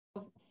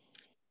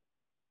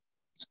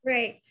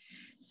Great.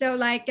 So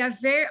like I'm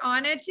very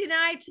honored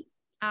tonight.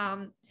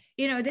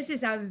 This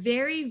is our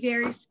very,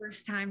 very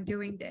first time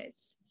doing this.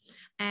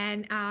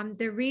 And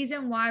the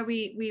reason why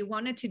we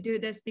wanted to do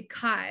this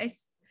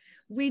because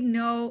we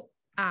know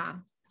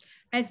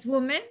as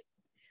women,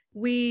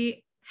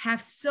 we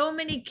have so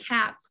many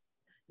caps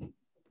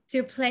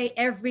to play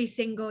every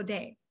single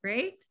day,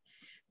 right?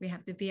 We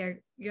have to be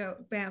be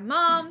a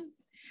mom,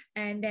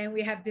 and then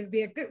we have to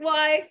be a good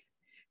wife,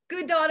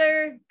 good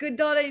daughter, good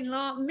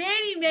daughter-in-law,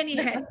 many, many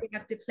heads we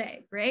have to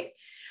play, right?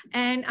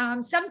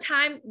 And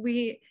sometimes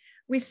we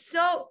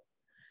so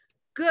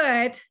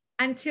good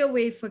until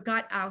we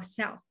forgot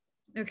ourselves.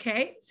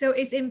 Okay, so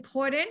it's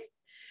important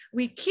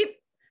we keep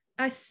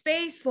a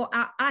space for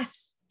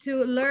us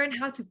to learn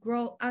how to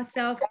grow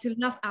ourselves, to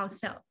love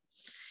ourselves.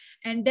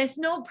 And there's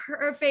no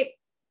perfect,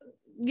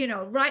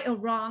 right or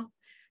wrong.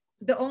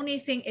 The only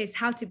thing is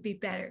how to be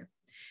better.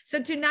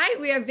 So tonight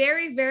we are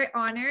very, very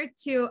honored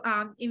to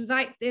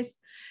invite this.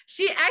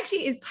 She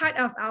actually is part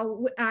of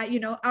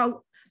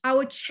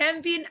our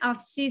champion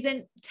of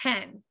season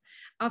 10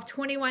 of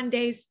 21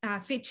 Days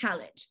Fit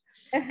Challenge.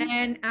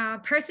 And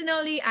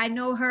personally, I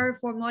know her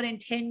for more than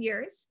 10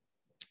 years.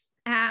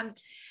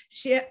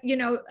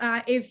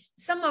 If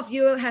some of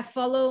you have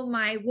followed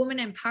my Woman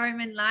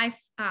Empowerment Live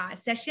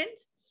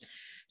sessions,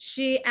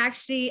 she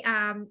actually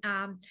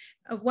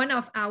one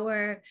of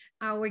our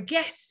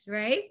guests,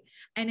 right?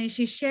 And then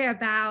she shared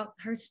about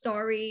her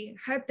story,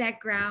 her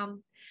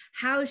background,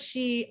 how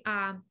she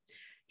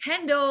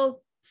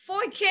handled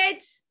 4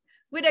 kids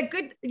with a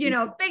good,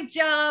 big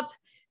job,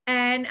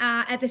 and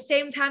at the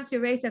same time to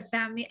raise a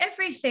family,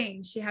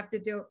 everything she have to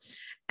do,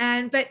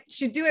 but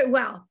she do it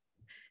well.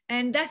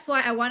 And that's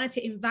why I wanted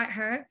to invite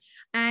her.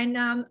 And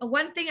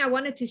one thing I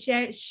wanted to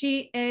share,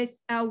 she is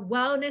a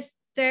wellness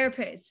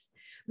therapist,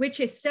 which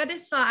is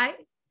certified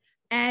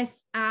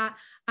as a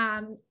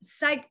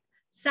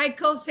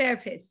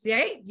psychotherapist,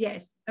 right?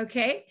 Yes,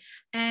 okay.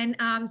 And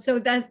so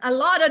there's a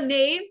lot of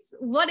names.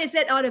 What is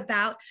it all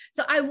about?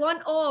 So I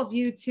want all of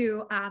you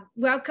to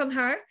welcome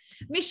her.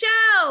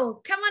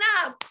 Michele, come on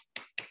up.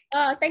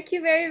 Oh, thank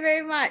you very,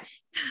 very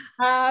much.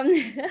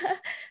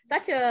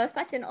 Such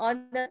an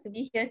honor to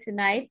be here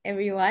tonight,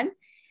 everyone.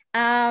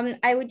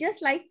 I would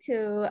just like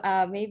to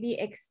maybe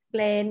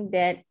explain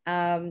that.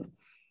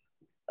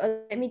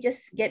 Let me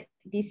just get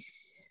this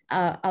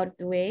out of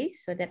the way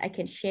so that I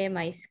can share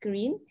my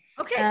screen.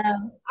 Okay.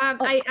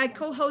 I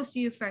co-host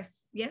you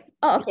first. Yeah.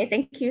 Oh, okay.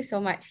 Thank you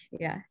so much.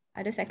 Yeah.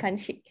 Others I can't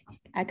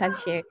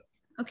share.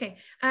 Okay.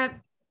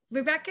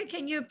 Rebecca,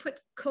 can you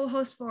put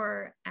co-host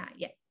for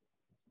yeah.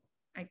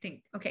 I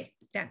think. Okay,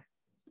 done.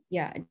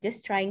 Yeah,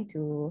 just trying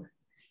to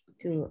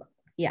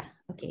yeah.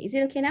 Okay. Is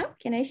it okay now?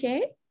 Can I share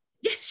it?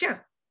 Yeah,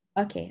 sure.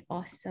 Okay,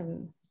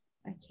 awesome.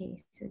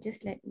 Okay, so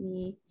just let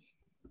me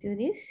do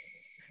this.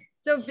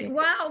 So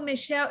while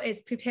Michele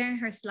is preparing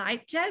her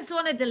slide, just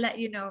wanted to let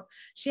you know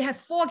she has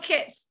 4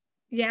 kids.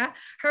 Yeah,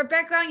 her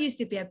background used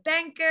to be a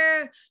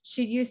banker.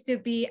 She used to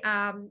be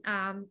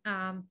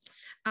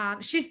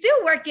she's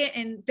still working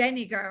in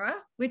Benigara,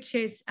 which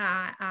is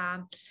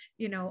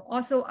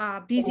also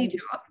a busy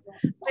job.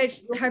 But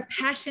her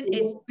passion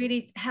is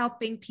really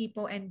helping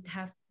people and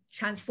have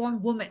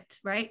transformed women,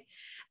 right?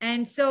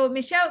 And so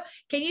Michele,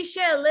 can you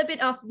share a little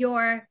bit of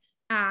your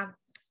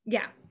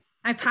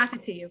I pass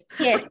it to you.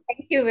 Yes,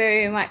 thank you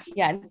very much,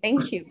 Jan.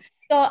 Thank you.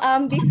 So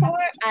before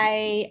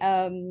I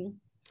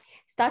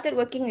started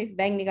working with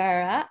Bank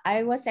Negara,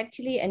 I was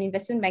actually an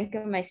investment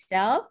banker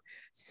myself.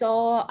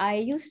 So I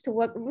used to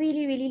work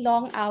really, really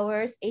long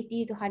hours,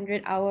 80 to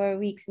 100-hour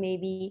weeks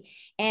maybe.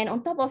 And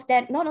on top of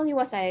that, not only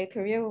was I a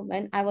career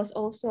woman, I was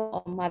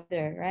also a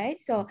mother, right?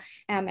 So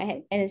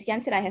as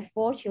Jan said, I have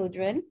 4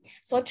 children.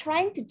 So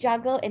trying to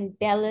juggle and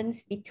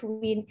balance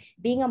between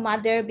being a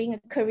mother, being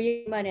a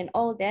career woman and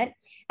all that,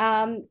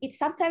 it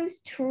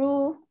sometimes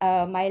threw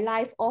my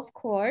life off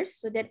course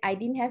so that I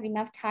didn't have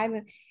enough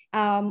time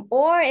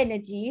or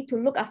energy to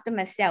look after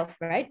myself,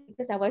 right?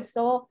 Because I was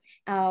so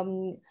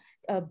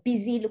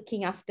busy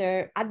looking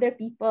after other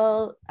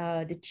people,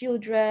 the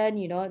children,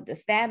 the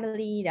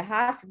family, the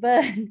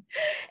husband,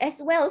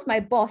 as well as my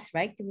boss,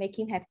 right? To make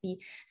him happy.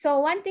 So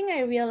one thing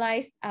I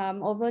realized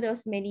over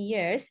those many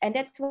years, and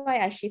that's why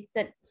I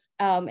shifted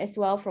as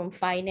well from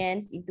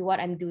finance into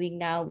what I'm doing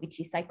now, which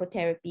is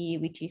psychotherapy,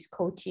 which is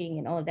coaching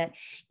and all that,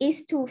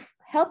 is to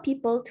help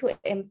people to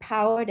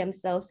empower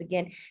themselves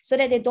again so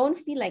that they don't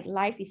feel like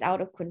life is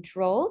out of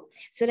control,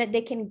 so that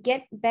they can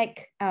get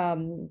back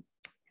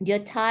their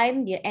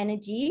time, their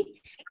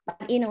energy,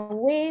 but in a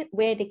way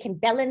where they can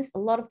balance a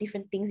lot of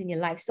different things in your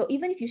life. So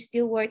even if you're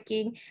still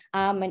working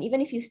and even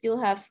if you still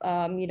have,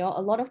 a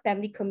lot of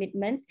family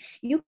commitments,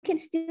 you can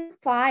still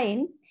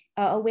find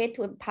a way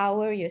to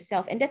empower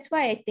yourself. And that's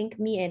why I think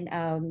me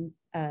and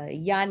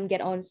Jan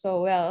get on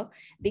so well,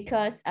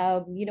 because,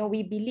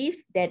 we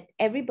believe that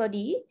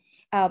everybody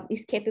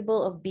is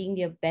capable of being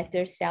their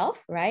better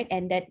self, right?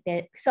 And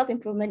that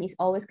self-improvement is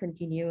always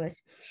continuous.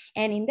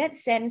 And in that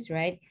sense,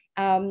 right,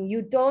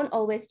 you don't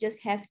always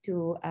just have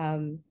to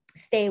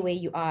stay where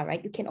you are,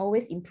 right? You can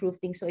always improve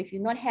things. So if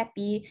you're not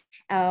happy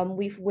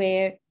with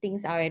where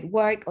things are at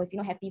work, or if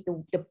you're not happy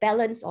with the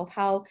balance of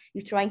how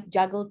you're trying to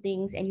juggle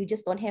things and you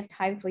just don't have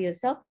time for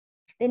yourself,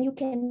 then you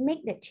can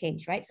make that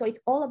change, right? So it's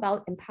all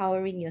about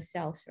empowering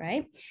yourselves,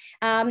 right?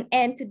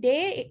 And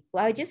today,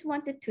 I just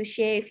wanted to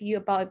share with you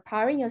about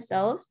empowering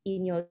yourselves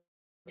in your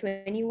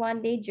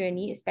 21-day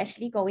journey,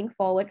 especially going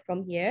forward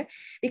from here,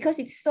 because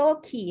it's so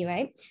key,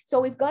 right? So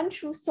we've gone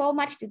through so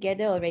much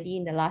together already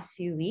in the last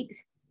few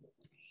weeks.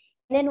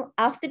 And then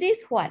after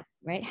this, what,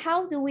 right?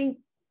 How do we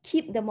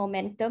keep the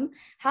momentum?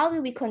 How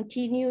do we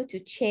continue to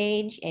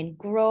change and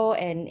grow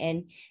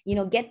and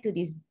get to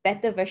this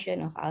better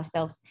version of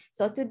ourselves?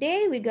 So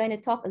today we're going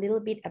to talk a little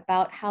bit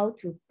about how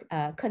to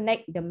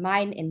connect the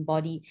mind and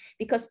body,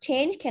 because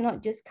change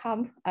cannot just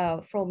come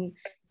from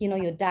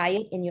your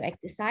diet and your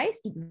exercise.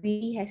 It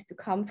really has to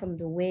come from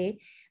the way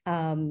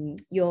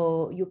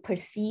you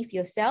perceive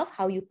yourself,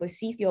 how you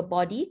perceive your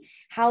body,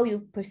 how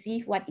you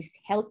perceive what is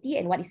healthy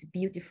and what is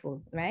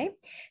beautiful, right?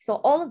 So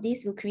all of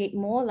this will create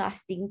more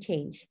lasting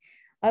change.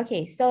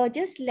 Okay, so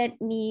just let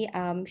me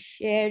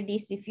share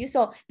this with you.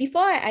 So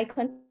before I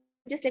continue,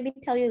 just let me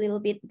tell you a little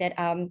bit that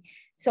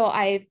so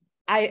I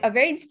am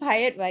very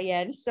inspired by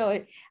Yan.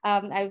 So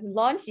I've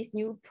launched this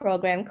new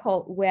program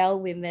called Well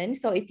Women.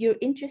 So if you're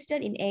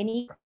interested in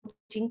any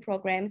coaching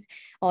programs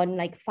on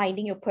like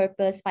finding your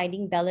purpose,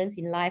 finding balance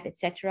in life,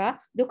 etc.,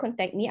 do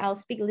contact me. I'll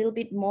speak a little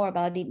bit more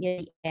about it near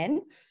the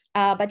end.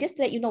 But just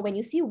to let you know, when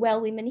you see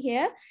Well Women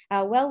here,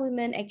 Well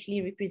Women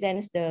actually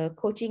represents the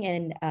coaching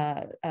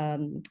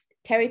and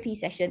therapy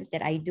sessions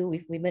that I do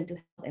with women to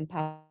help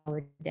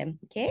empower them.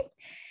 Okay.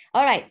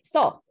 All right.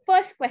 So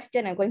first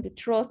question I'm going to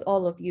throw to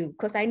all of you,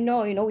 because I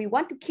know, we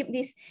want to keep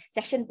this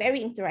session very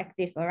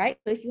interactive. All right.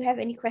 So if you have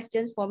any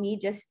questions for me,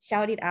 just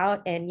shout it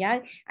out. And yeah,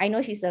 I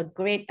know she's a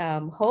great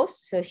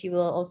host, so she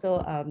will also,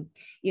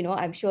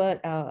 I'm sure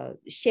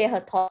share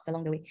her thoughts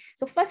along the way.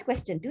 So first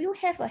question, do you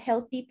have a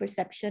healthy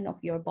perception of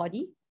your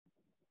body?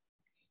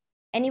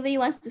 Anybody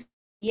wants to say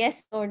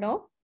yes or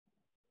no?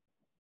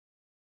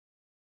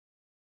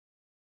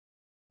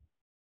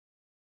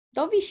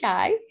 Don't be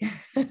shy.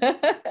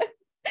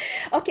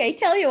 Okay,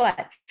 tell you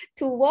what,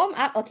 to warm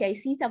up, okay, I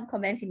see some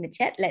comments in the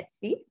chat. Let's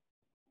see.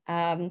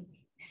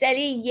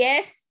 Sally,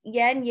 yes.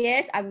 Yan,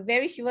 yes. I'm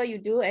very sure you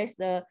do. As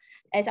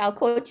our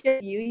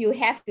coaches, you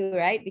have to,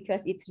 right?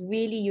 Because it's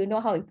really,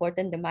 how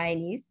important the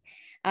mind is.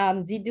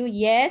 Zidu,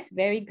 yes,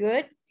 very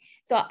good.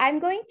 So I'm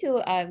going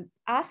to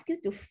ask you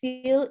to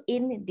fill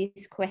in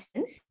these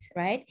questions,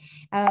 right?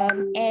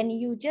 And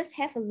you just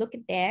have a look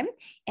at them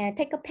and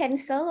take a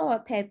pencil or a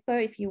paper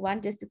if you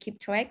want, just to keep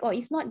track, or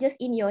if not, just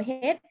in your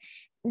head,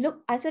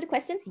 answer the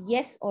questions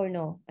yes or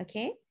no,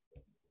 okay?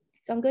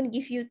 So I'm going to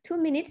give you 2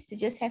 minutes to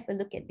just have a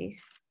look at this.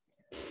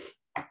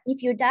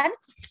 If you're done,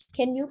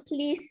 can you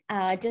please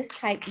just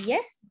type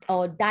yes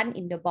or done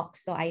in the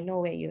box so I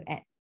know where you're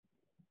at?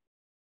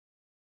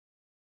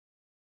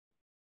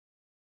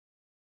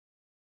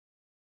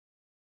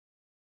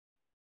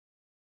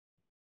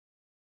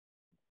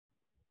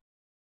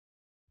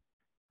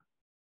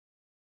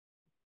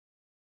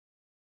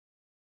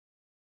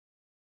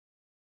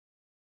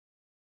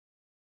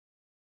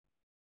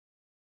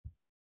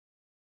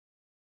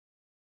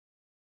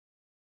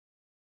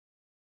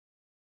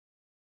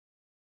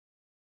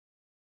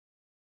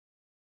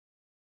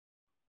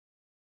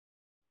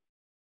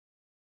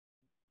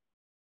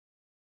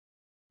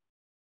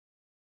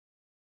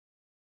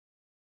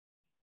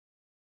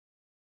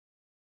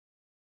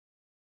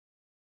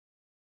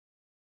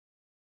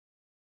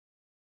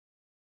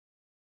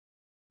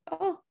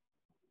 Oh,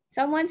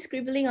 someone's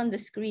scribbling on the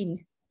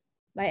screen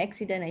by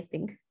accident, I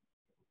think.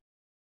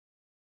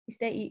 Is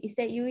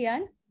that you,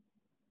 Yan?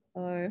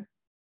 Or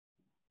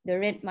the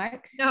red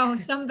marks? No,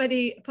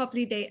 somebody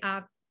probably they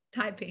are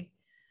typing.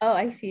 Oh,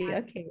 I see.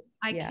 Okay.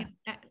 I can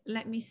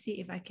let me see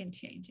if I can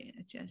change it.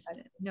 Adjust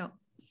it. No.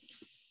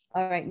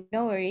 All right,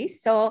 no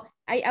worries. So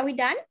are we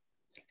done?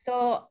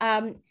 So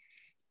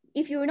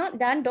if you're not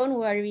done, don't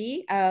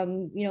worry.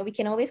 We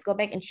can always go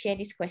back and share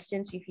these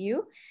questions with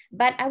you.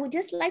 But I would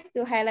just like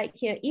to highlight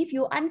here, if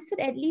you answered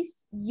at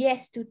least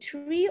yes to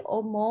 3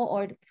 or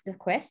more of the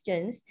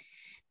questions,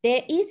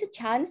 there is a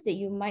chance that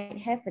you might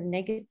have a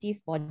negative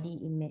body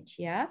image,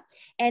 yeah?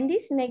 And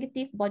this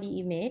negative body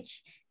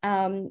image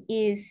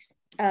it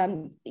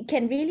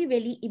can really,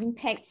 really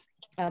impact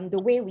the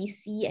way we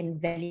see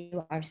and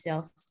value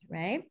ourselves,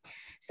 right?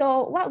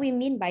 So what we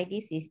mean by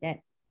this is that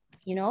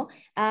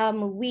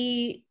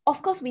we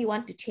of course we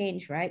want to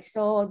change, right?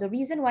 So the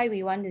reason why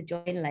we want to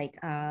join like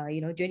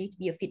journey to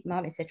be a fit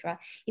mom, etc.,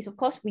 is of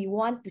course we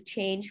want to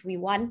change, we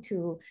want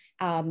to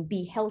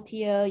be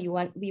healthier,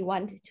 we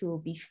want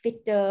to be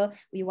fitter,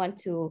 we want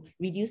to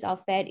reduce our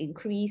fat,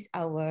 increase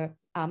our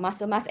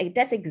muscle mass.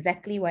 That's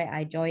exactly why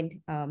I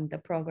joined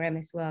the program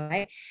as well,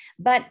 right?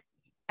 But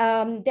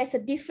there's a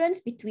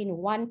difference between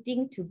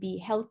wanting to be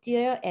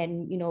healthier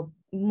and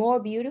more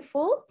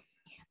beautiful,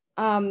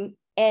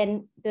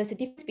 and there's a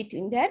difference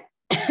between that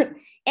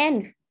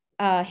and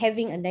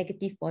having a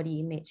negative body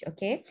image.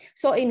 Okay,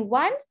 so in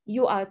one,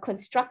 you are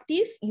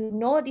constructive, you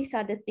know these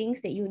are the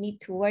things that you need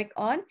to work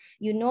on,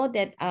 you know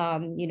that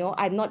I'm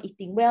not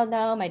eating well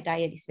now, my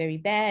diet is very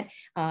bad,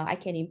 I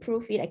can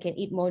improve it, I can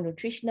eat more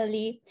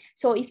nutritionally.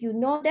 So if you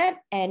know that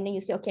and then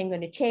you say, okay, I'm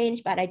going to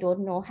change, but I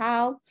don't know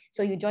how,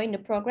 so you join the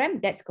program,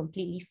 that's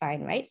completely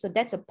fine, right? So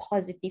that's a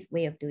positive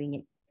way of doing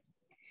it.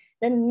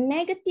 The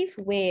negative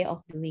way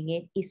of doing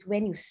it is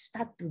when you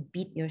start to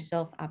beat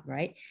yourself up,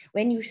 right?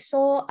 When you're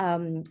so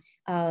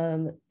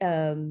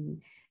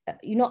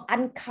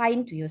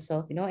unkind to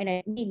yourself, and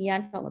me and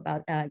Yan talked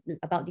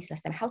about this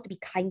last time, how to be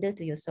kinder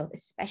to yourself,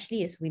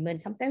 especially as women.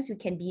 Sometimes we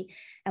can be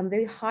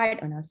very hard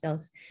on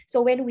ourselves.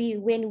 So when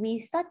we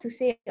start to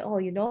say,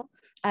 oh,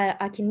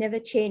 I can never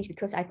change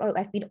because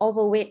I've been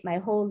overweight my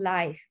whole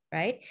life,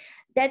 right?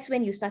 That's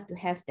when you start to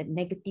have that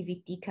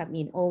negativity come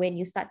in, or when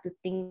you start to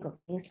think of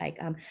things like,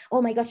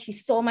 oh my gosh,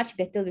 she's so much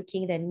better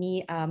looking than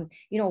me.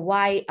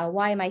 Why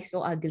am I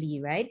so ugly,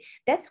 right?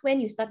 That's when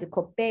you start to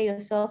compare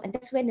yourself, and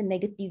that's when the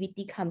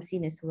negativity comes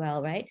in as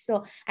well, right?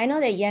 So I know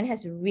that Yan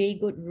has really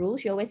good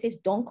rules. She always says,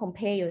 don't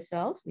compare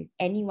yourselves with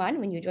anyone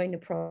when you join the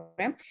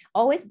program.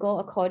 Always go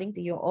according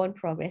to your own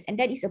progress. And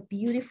that is a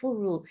beautiful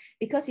rule,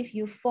 because if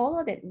you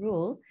follow that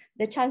rule,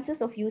 the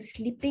chances of you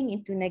slipping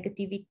into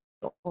negativity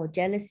or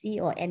jealousy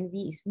or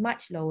envy is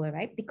much lower,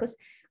 right? Because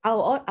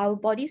our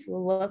bodies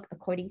will work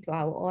according to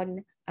our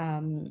own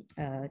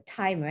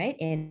time, right?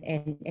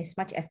 And as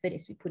much effort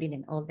as we put in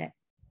and all that.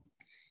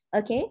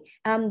 Okay.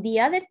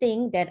 The other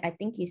thing that I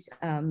think is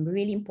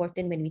really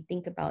important when we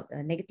think about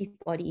a negative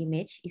body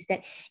image is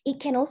that it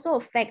can also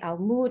affect our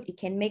mood. It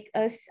can make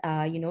us,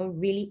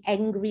 really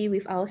angry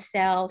with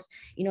ourselves.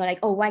 Like,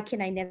 oh, why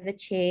can I never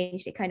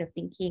change? That kind of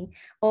thinking.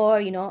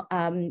 Or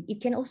it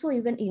can also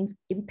even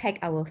impact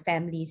our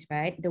families,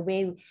 right? The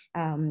way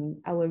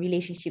our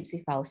relationships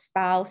with our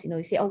spouse.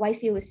 You say, oh, why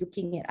is he always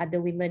looking at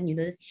other women?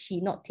 Does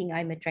she not think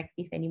I'm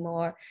attractive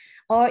anymore?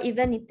 Or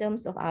even in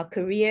terms of our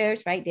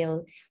careers, right? They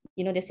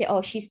say,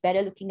 oh, she's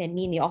better looking than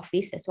me in the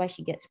office, that's why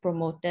she gets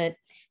promoted,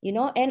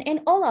 and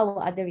all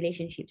our other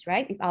relationships,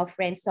 right, with our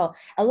friends. So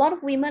a lot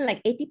of women,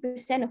 like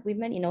 80% of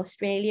women in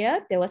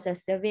Australia, there was a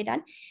survey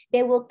done,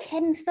 they will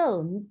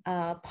cancel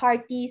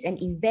parties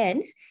and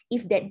events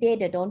if that day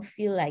they don't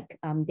feel like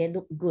they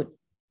look good.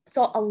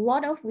 So a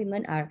lot of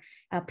women are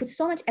put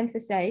so much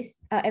emphasis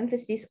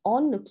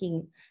on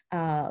looking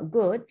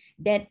good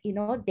that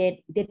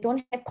they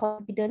don't have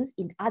confidence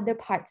in other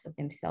parts of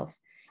themselves.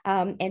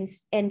 And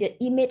the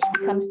image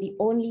becomes the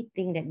only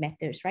thing that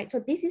matters, right? So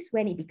this is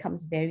when it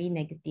becomes very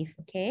negative,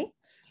 okay?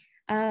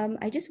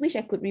 I just wish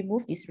I could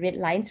remove these red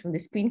lines from the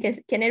screen.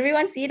 Can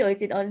everyone see it, or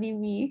is it only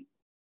me?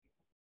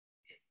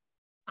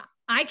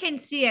 I can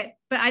see it,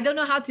 but I don't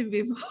know how to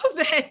remove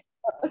it.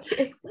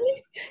 Okay.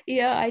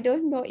 Yeah, I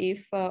don't know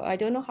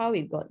how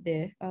it got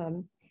there.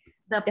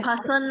 The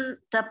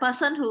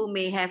person who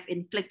may have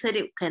inflicted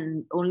it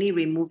can only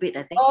remove it,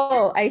 I think.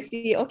 Oh, I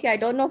see. Okay, I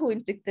don't know who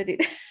inflicted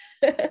it.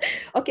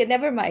 Okay,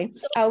 never mind.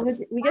 So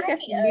we just have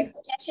to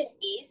suggestion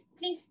is,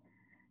 please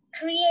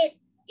create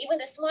even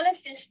the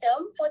smallest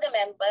system for the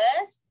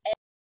members.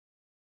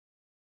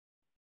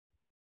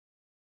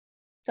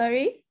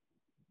 Sorry?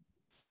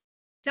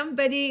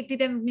 Somebody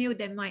didn't mute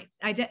their mic.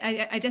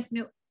 I just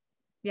mute.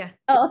 Yeah.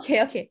 Oh,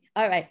 okay.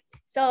 All right.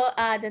 So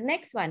the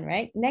next one,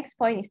 right? Next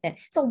point is that,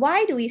 so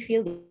why do we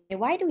feel this?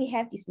 Why do we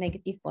have this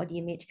negative body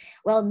image?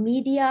 Well,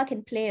 media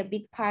can play a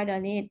big part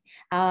on it.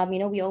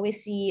 We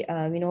always see,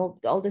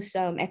 all those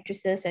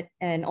actresses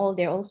and all,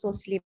 they're also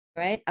slim,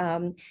 right?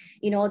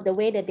 The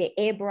way that they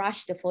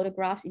airbrush the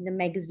photographs in the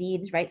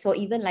magazines, right? So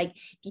even like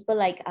people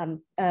like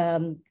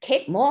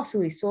Kate Moss,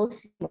 who is so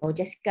slim, or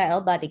Jessica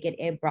Alba, they get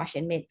airbrushed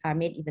and are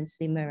made even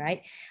slimmer,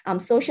 right?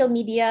 Social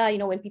media,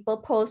 when people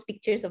post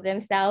pictures of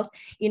themselves,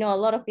 a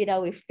lot of it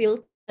are with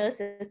filters,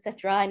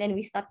 etc., and then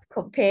we start to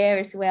compare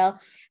as well.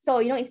 So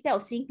instead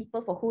of seeing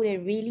people for who they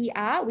really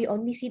are, we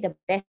only see the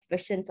best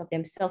versions of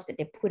themselves that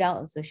they put out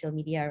on social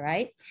media,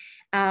 right?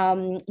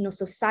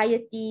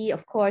 Society,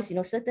 of course,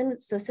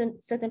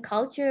 certain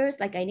cultures,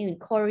 like I know in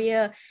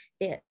Korea,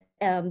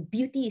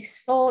 beauty is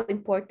so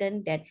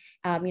important that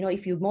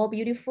if you're more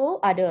beautiful,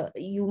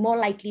 you're more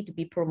likely to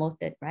be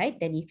promoted, right,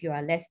 than if you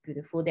are less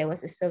beautiful. There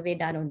was a survey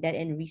done on that,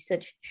 and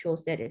research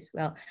shows that as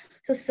well.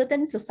 So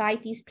certain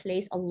societies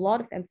place a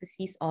lot of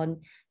emphasis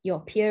on your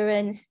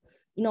appearance.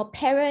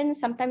 Parents,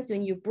 sometimes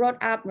when you're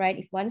brought up, right,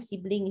 if one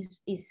sibling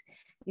is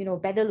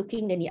better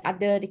looking than the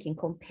other, they can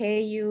compare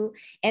you.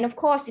 And of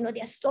course, there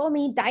are so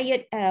many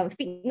diet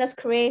fitness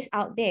craze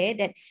out there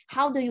that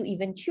how do you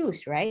even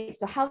choose, right?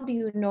 So how do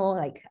you know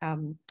like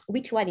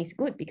which one is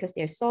good? Because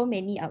there's so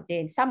many out there,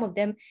 and some of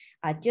them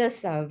are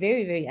just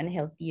very, very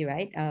unhealthy,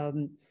 right?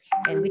 And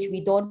which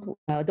we don't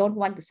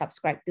want to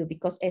subscribe to,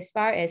 because as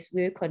far as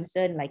we're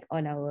concerned, like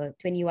on our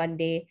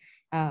 21-day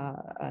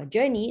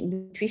journey,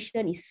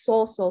 nutrition is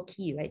so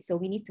key, right? So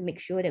we need to make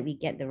sure that we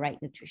get the right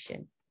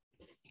nutrition.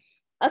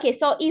 Okay,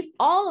 so if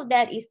all of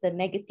that is the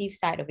negative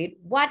side of it,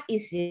 what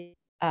is it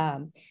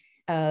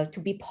to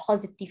be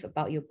positive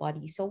about your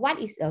body. So what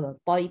is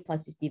body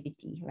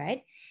positivity,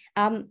 right?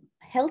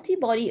 Healthy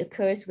body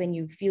occurs when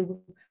you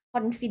feel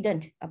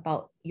confident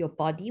about your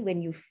body,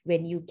 when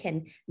you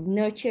can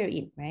nurture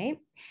it, right?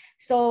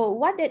 So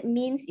what that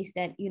means is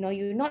that, you know,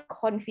 you're not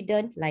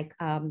confident like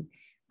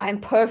I'm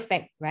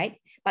perfect, right?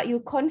 But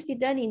you're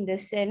confident in the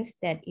sense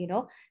that, you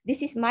know,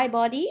 this is my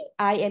body,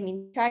 I am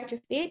in charge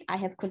of it, I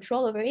have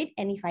control over it,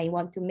 and if I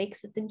want to make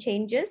certain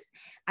changes,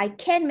 I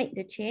can make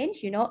the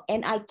change, you know,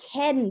 and I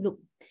can look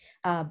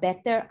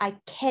better, I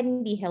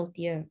can be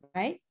healthier,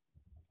 right?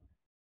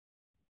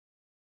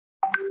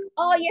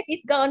 Oh, yes,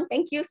 it's gone.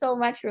 Thank you so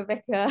much,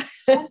 Rebecca.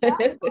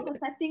 The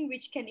setting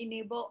which can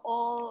enable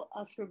all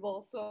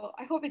scribbles. So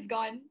I hope it's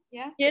gone.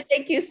 Yeah. Yeah,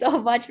 thank you so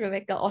much,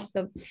 Rebecca.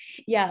 Awesome.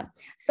 Yeah.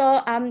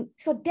 So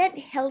that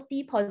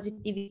healthy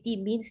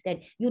positivity means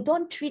that you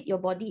don't treat your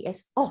body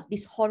as, oh,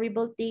 this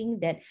horrible thing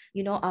that,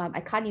 you know, I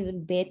can't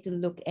even bear to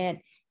look at,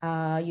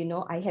 you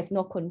know, I have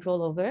no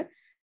control over.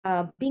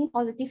 Being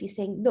positive is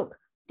saying, look,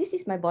 this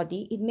is my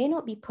body. It may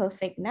not be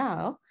perfect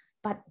now,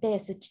 but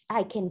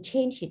I can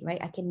change it,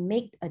 right? I can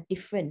make a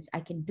difference.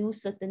 I can do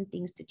certain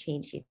things to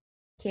change it.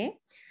 Okay.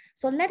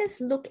 So let us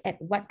look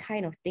at what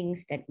kind of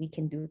things that we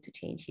can do to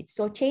change it.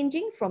 So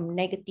changing from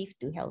negative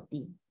to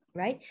healthy,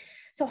 right?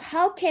 So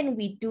how can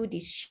we do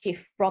this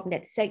shift from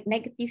that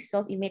negative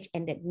self-image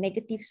and that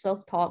negative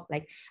self-talk,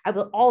 like I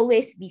will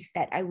always be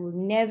fat, I will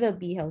never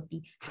be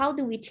healthy? How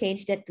do we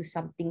change that to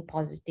something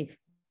positive?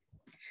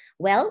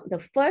 Well, the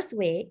first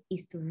way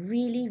is to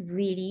really,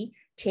 really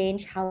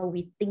change how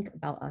we think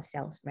about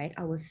ourselves, right?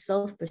 Our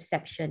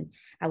self-perception,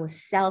 our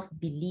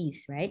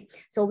self-beliefs, right?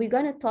 So we're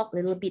going to talk a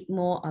little bit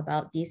more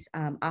about this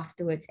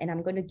afterwards, and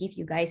I'm going to give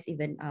you guys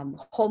even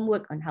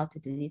homework on how to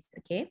do this,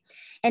 okay?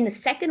 And the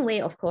second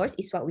way, of course,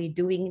 is what we're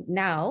doing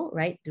now,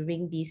 right,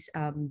 during this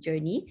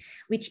journey,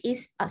 which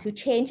is to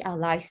change our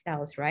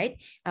lifestyles, right?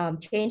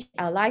 Change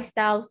our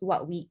lifestyles,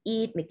 what we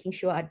eat, making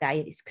sure our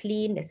diet is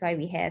clean. That's why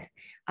we have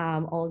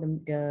all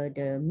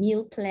the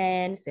meal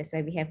plans. That's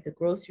why we have the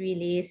grocery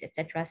list,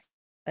 etc.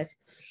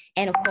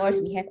 And of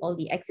course, we have all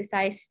the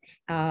exercise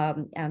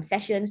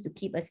sessions to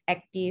keep us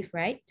active,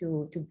 right?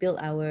 To build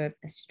our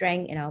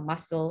strength and our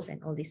muscles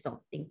and all this sort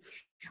of thing.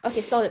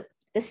 Okay, so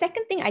the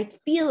second thing I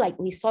feel like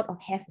we sort of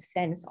have a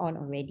sense on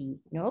already,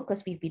 you know,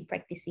 because we've been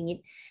practicing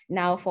it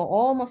now for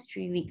almost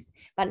 3 weeks.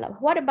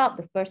 But what about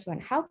the first one?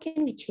 How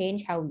can we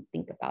change how we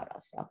think about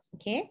ourselves?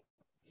 Okay.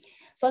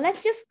 So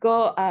let's just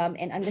go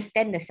and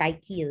understand the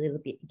psyche a little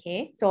bit,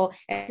 okay? So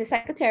as a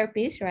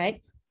psychotherapist,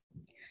 right,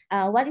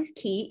 what is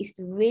key is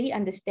to really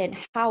understand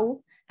how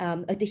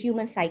the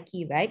human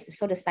psyche, right?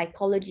 So the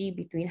psychology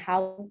between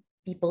how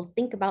people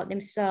think about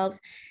themselves,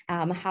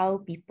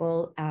 how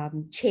people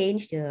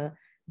change their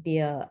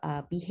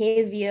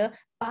behavior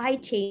by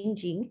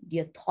changing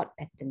their thought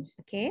patterns,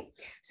 okay?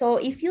 So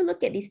if you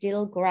look at this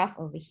little graph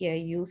over here,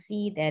 you'll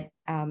see that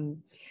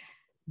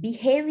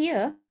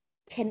behavior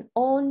can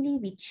only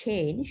be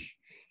changed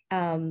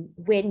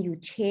when you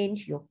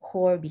change your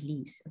core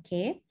beliefs,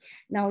 okay?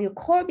 Now, your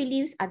core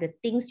beliefs are the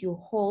things you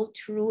hold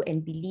true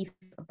and believe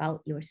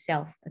about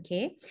yourself,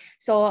 okay?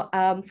 So,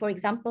 for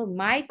example,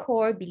 my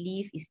core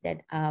belief is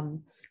that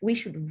we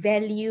should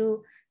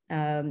value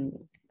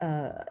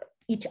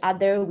each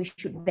other, we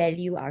should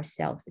value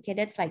ourselves, okay?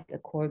 That's like a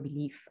core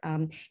belief.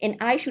 And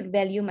I should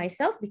value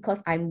myself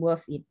because I'm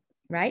worth it,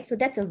 right? So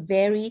that's a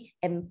very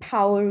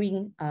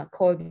empowering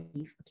core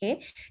belief,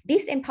 okay?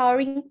 These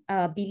empowering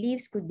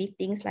beliefs could be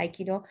things like,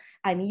 you know,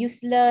 I'm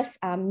useless,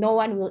 no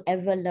one will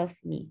ever love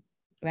me,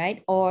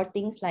 right? Or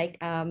things like,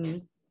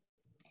 I've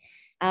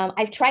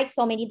tried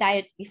so many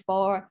diets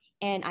before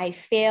and I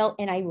fail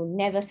and I will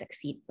never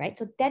succeed, right?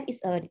 So that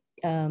is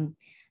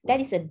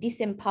a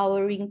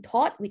disempowering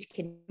thought, which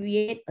can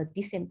create a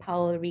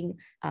disempowering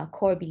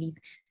core belief.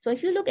 So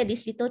if you look at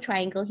this little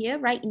triangle here,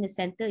 right in the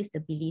center is the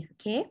belief,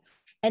 okay?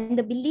 And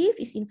the belief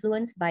is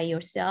influenced by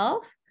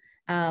yourself,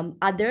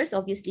 others,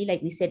 obviously,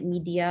 like we said,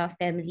 media,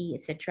 family,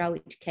 etc.,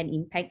 which can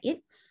impact it.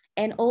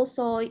 And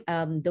also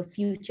the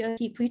future.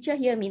 Future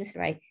here means,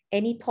 right,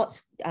 any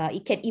thoughts,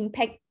 it can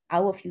impact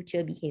our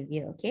future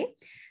behavior, okay?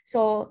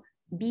 So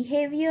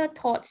behavior,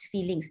 thoughts,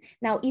 feelings.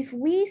 Now, if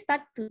we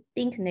start to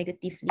think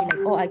negatively, like,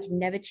 oh, I can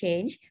never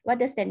change, what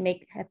does that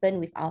make happen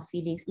with our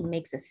feelings? It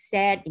makes us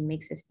sad, it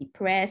makes us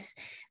depressed,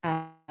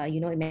 you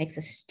know, it makes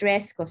us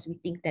stressed because we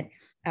think that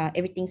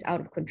everything's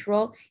out of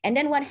control. And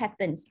then what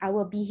happens?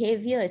 Our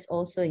behavior is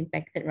also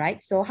impacted,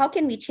 right? So how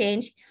can we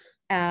change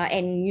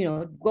and, you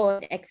know, go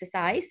and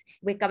exercise,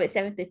 wake up at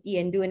 7:30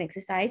 and do an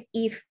exercise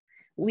if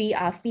we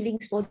are feeling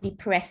so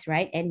depressed,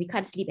 right? And we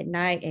can't sleep at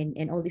night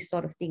and all these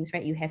sort of things,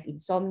 right? You have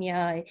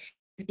insomnia.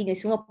 You think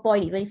there's no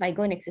point, even if I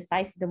go and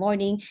exercise in the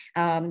morning,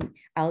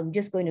 I'm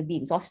just going to be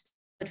exhausted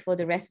for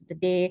the rest of the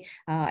day.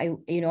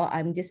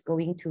 I'm just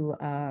going to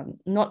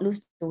not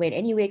lose the weight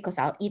anyway because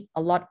I'll eat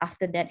a lot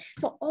after that.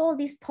 So all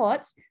these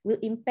thoughts will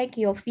impact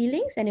your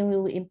feelings and it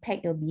will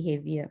impact your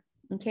behavior.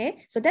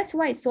 Okay, so that's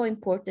why it's so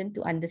important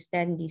to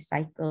understand this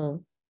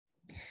cycle.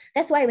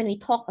 That's why when we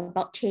talk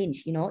about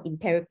change, you know, in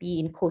therapy,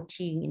 in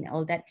coaching, in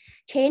all that,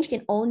 change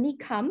can only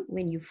come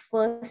when you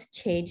first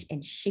change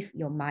and shift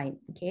your mind.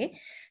 Okay.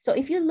 So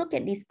if you look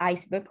at this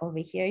iceberg over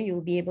here,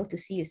 you'll be able to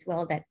see as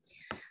well that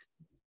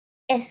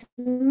as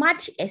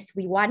much as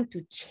we want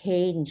to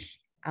change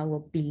our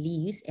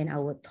beliefs and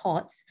our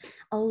thoughts,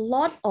 a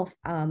lot of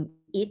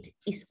it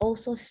is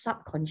also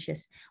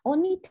subconscious.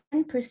 Only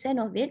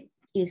 10% of it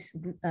is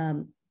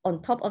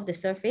on top of the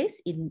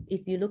surface,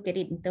 if you look at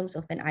it in terms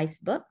of an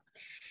iceberg,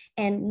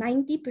 and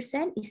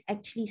 90% is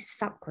actually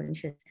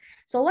subconscious.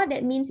 So what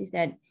that means is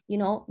that, you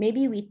know,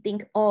 maybe we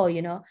think, oh,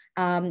 you know,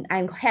 I'm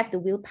going to have the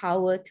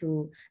willpower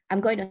to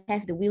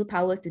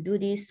do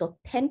this. So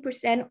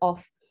 10%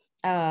 of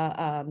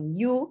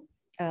you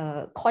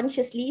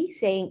consciously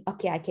saying,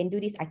 okay, I can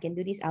do this,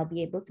 I'll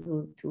be able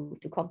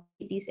to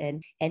complete this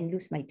and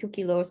lose my 2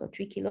 kilos or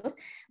 3 kilos.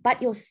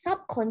 But your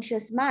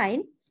subconscious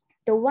mind,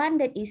 the one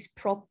that is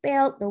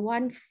propelled, the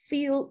one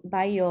fueled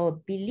by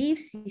your belief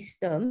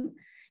system,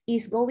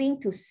 is going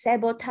to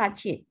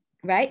sabotage it,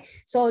 right?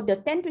 So the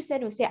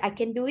 10% will say, I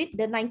can do it.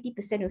 The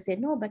 90% will say,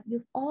 no, but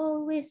you've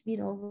always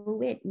been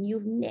overweight.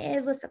 You've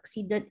never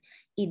succeeded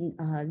in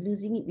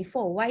losing it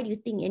before. Why do you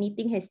think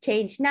anything has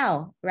changed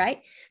now,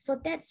 right? So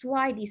that's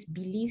why this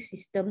belief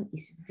system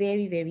is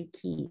very, very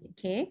key,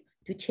 okay,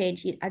 to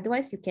change it.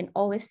 Otherwise, you can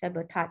always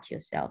sabotage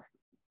yourself.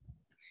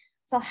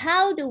 So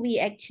how do we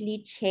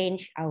actually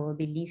change our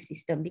belief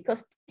system?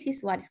 Because this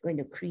is what's going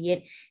to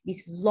create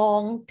this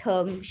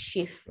long-term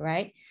shift,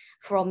 right?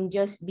 From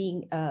just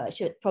doing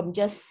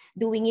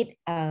it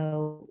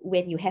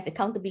when you have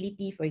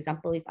accountability, for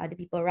example, if other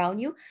people around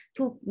you,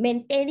 to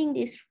maintaining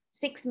this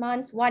 6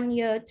 months, 1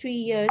 year, 3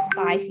 years,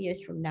 5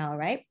 years from now,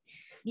 right?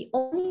 The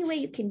only way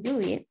you can do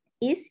it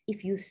is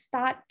if you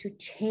start to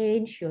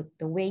change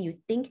the way you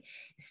think,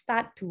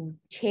 start to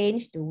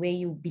change the way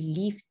you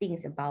believe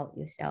things about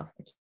yourself.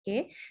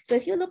 Okay, so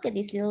if you look at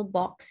this little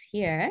box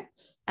here,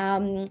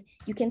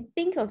 you can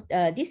think of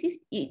this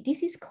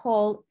is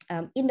called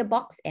in the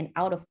box and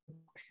out of the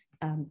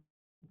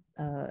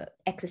box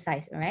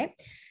exercise. All right.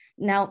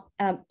 Now,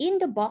 in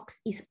the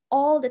box is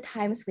all the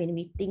times when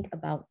we think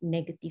about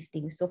negative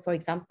things. So, for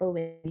example,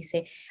 when we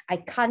say, I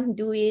can't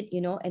do it,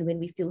 you know, and when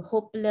we feel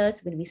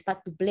hopeless, when we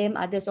start to blame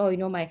others, oh, you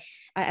know,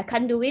 I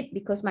can't do it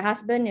because my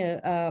husband,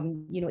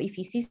 you know, if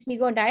he sees me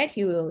go on diet,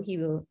 he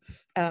will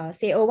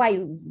say, oh, why are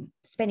you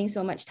spending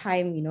so much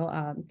time, you know,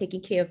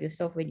 taking care of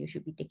yourself when you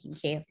should be taking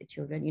care of the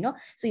children, you know?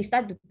 So you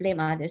start to blame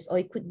others. Or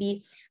it could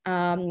be,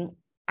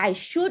 I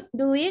should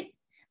do it,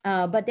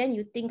 but then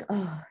you think,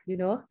 oh, you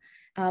know,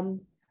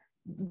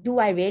 do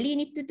I really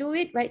need to do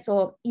it, right?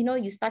 So, you know,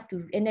 you start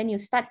to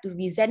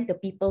resent the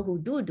people who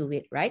do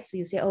it, right? So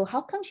you say, oh, how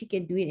come she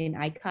can do it and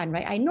I can't,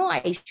 right? I know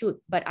I should,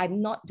 but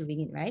I'm not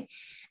doing it, right?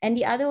 And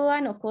the other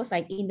one, of course,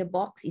 like in the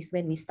box, is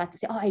when we start to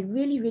say, oh, I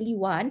really, really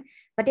want,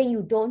 but then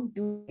you don't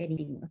do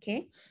anything,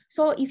 okay?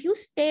 So if you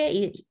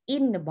stay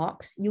in the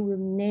box, you will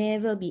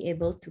never be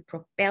able to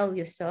propel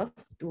yourself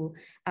to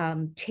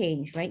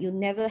change, right? You'll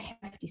never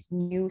have this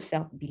new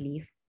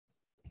self-belief.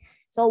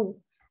 So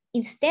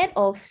instead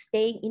of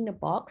staying in the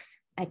box,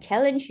 I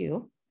challenge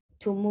you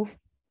to move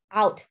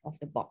out of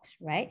the box,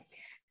 right?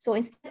 So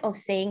instead of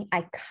saying,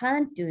 I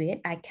can't do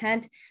it, I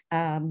can't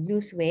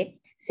lose weight,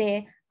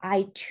 say,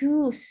 I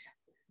choose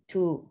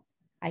to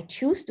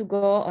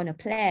go on a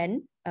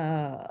plan,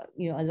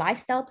 you know, a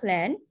lifestyle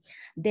plan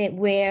that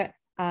where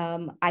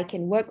I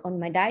can work on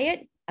my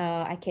diet,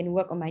 I can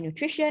work on my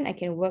nutrition, I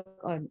can work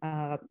on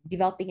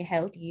developing a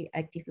healthy,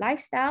 active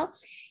lifestyle.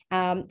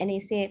 And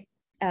you say,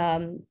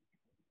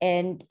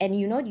 and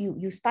you know,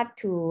 you start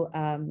to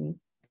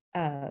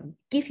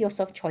give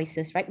yourself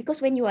choices, right?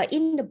 Because when you are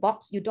in the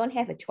box, you don't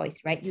have a choice,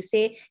 right? You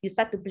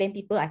start to blame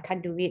people, I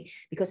can't do it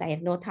because I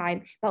have no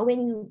time. But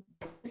when you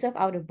put yourself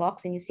out of the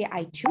box and you say,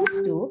 I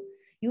choose to,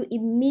 you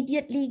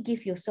immediately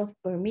give yourself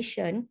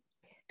permission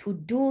to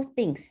do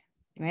things,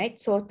 right?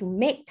 So to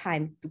make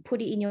time, to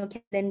put it in your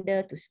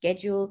calendar, to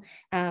schedule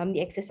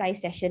the exercise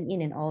session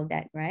in and all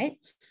that, right?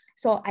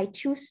 So I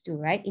choose to,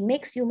 right? It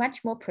makes you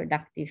much more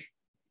productive.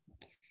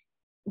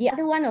 The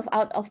other one of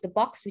out of the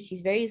box, which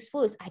is very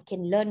useful, is I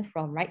can learn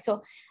from, right?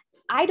 So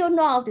I don't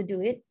know how to do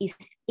it, is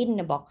in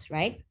the box,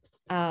 right?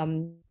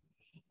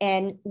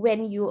 And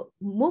when you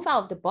move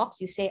out of the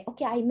box, you say,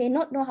 okay, I may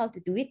not know how to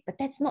do it, but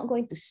that's not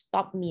going to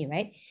stop me,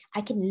 right?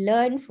 I can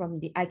learn from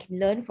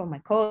my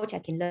coach, I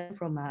can learn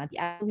from the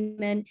other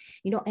women,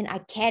 you know, and I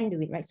can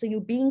do it, right? So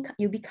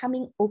you're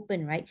becoming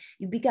open, right?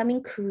 You're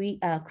becoming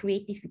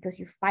creative because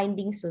you're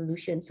finding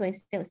solutions. So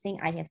instead of saying,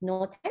 I have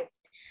no time,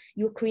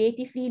 you're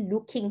creatively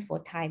looking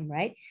for time,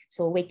 right?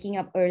 So waking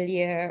up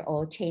earlier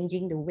or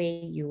changing the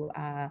way you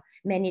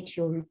manage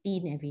your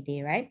routine every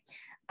day, right?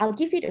 I'll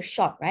give it a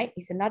shot, right?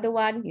 It's another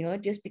one, you know,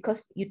 just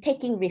because you're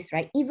taking risks,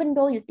 right? Even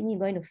though you think you're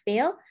going to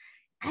fail,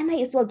 I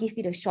might as well give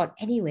it a shot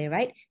anyway,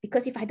 right?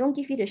 Because if I don't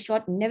give it a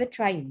shot, never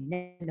try, you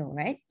never know,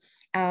 right?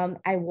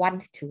 I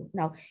want to.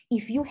 Now,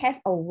 if you have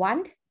a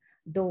want,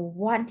 the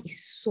want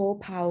is so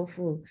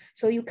powerful.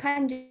 So you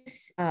can't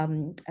just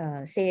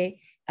say,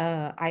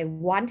 I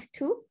want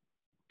to,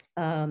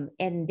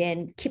 and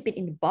then keep it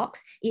in the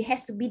box. It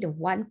has to be the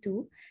one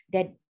too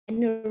that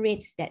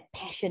generates that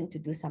passion to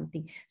do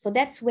something. So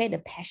that's where the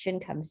passion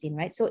comes in,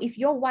 right? So if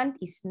your want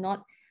is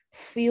not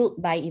fueled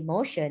by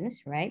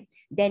emotions, right,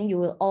 then you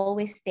will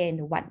always stay in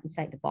the one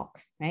inside the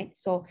box, right?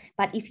 So,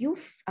 but if you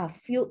are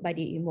fueled by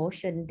the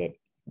emotion, that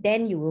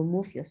then you will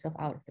move yourself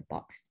out of the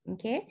box.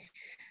 Okay.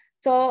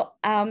 So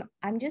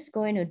I'm just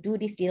going to do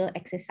this little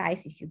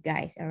exercise with you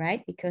guys, all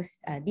right? Because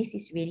this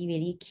is really,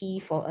 really key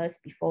for us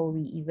before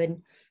we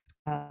even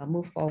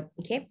move forward,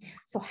 okay?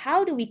 So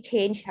how do we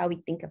change how we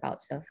think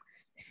about self?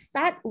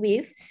 Start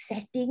with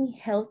setting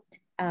health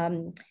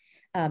and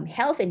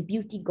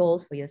beauty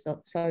goals for yourself.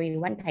 Sorry,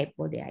 one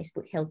typo there. I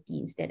put healthy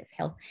instead of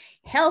health.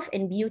 Health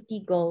and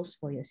beauty goals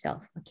for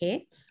yourself,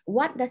 okay?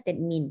 What does that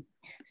mean?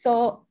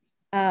 So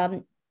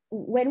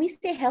when we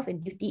say health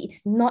and beauty,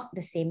 it's not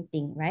the same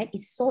thing, right?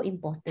 It's so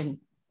important.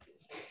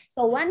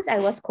 So once I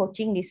was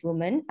coaching this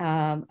woman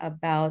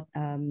about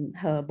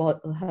her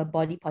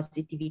body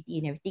positivity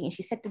and everything, and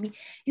she said to me,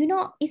 you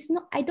know, it's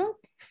not. I don't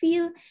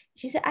feel.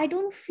 She said, I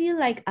don't feel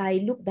like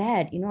I look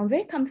bad. You know, I'm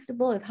very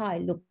comfortable with how I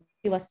look.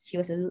 She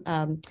was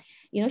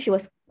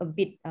a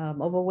bit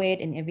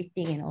overweight and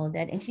everything and all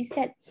that. And she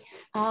said,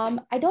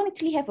 I don't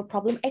actually have a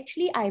problem.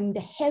 Actually, I'm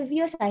the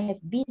heaviest I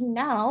have been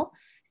now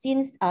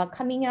since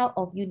coming out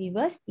of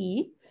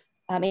university.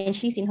 And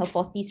she's in her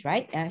 40s,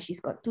 right?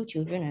 She's got 2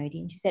 children already.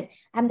 And she said,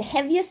 I'm the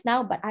heaviest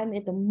now, but I'm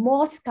the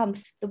most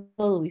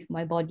comfortable with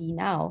my body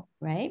now,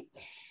 right?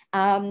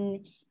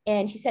 And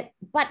she said,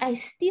 but I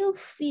still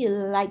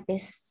feel like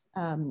there's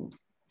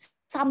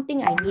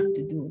something I need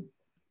to do.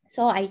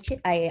 So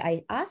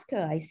I asked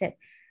her, I said,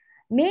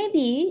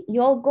 maybe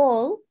your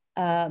goal,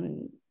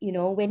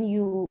 when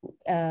you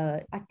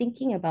are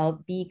thinking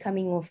about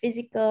becoming more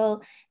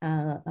physical,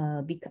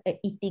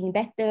 eating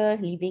better,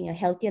 living a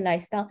healthier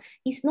lifestyle,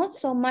 is not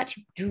so much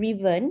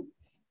driven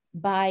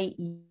by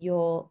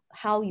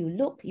how you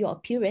look, your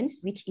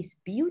appearance, which is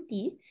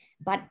beauty,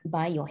 but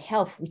by your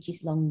health, which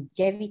is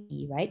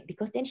longevity, right?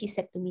 Because then she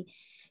said to me,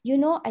 you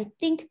know, I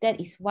think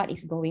that is what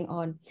is going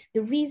on.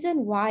 The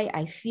reason why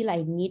I feel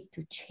I need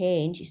to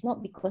change is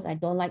not because I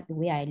don't like the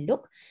way I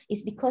look.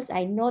 It's because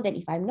I know that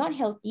if I'm not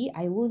healthy,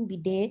 I won't be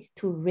there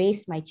to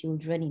raise my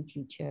children in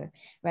future,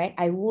 right?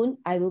 I will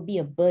be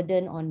a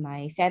burden on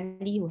my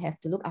family who have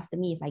to look after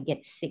me if I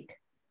get sick,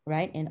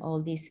 right? And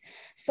all this.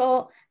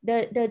 So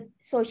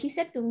so she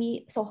said to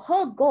me, so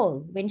her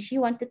goal when she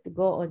wanted to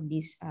go on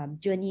this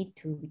journey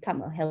to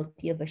become a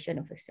healthier version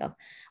of herself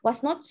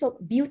was not, so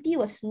beauty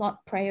was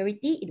not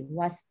priority, it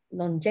was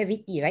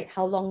longevity, right?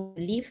 How long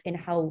you live and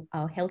how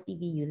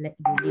healthily you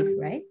live,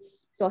 right?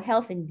 So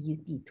health and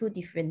beauty, two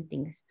different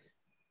things.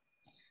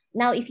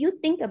 Now, if you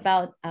think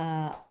about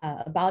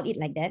it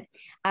like that,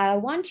 I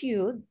want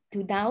you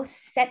to now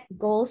set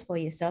goals for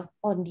yourself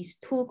on these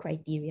 2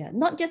 criteria,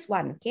 not just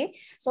one, okay?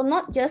 So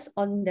not just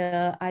on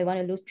the, I want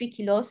to lose 3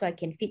 kilos so I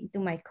can fit into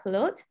my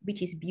clothes,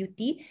 which is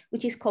beauty,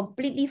 which is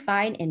completely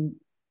fine and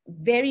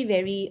very,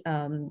 very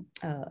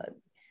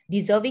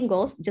deserving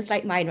goals, just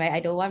like mine, right? I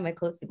don't want my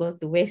clothes to go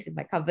to waste in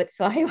my cupboard.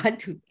 So I want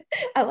to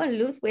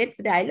lose weight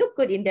so that I look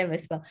good in them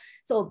as well.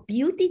 So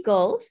beauty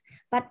goals,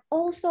 but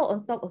also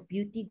on top of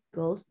beauty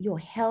goals, your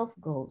health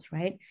goals,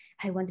 right?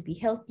 I want to be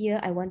healthier.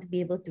 I want to be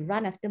able to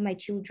run after my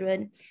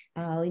children.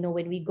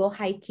 When we go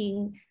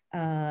hiking,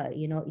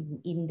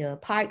 in the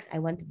parks, I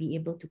want to be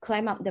able to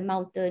climb up the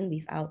mountain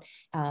without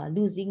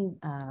losing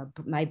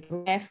my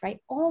breath,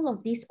 right? All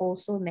of these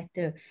also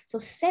matter. So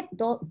set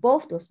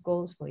both those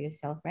goals for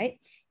yourself, right?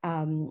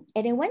 And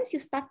then once you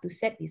start to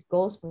set these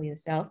goals for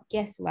yourself,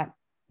 guess what?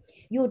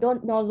 You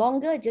don't no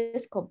longer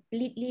just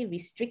completely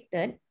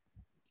restricted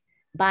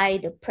by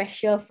the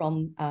pressure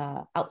from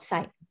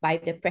outside, by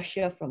the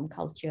pressure from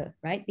culture,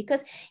 right?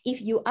 Because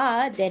if you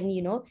are, then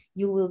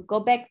you will go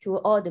back to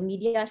all the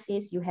media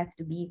says you have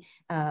to be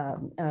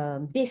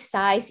this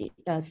size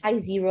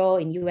 0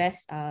 in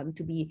US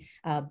to be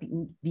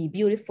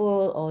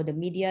beautiful, or the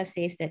media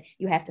says that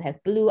you have to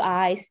have blue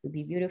eyes to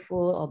be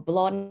beautiful, or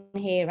blonde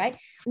hair, right?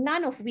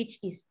 None of which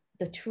is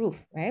the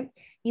truth, right?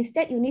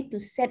 Instead, you need to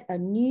set a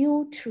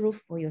new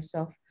truth for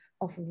yourself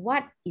of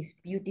what is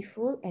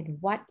beautiful and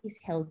what is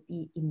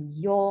healthy in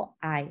your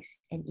eyes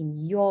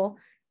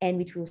and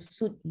which will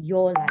suit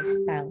your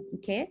lifestyle.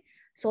 Okay.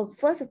 So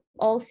first of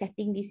all,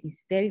 setting this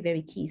is very,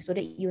 very key so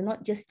that you're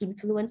not just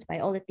influenced by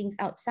all the things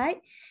outside.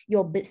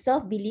 Your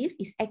self-belief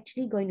is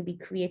actually going to be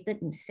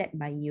created and set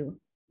by you.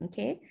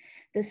 Okay.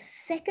 The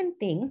second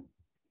thing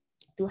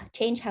to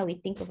change how we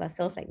think of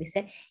ourselves, like we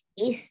said,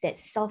 is that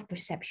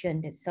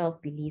self-perception, that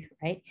self-belief,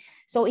 right?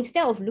 So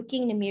instead of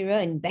looking in the mirror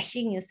and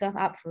bashing yourself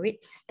up for it,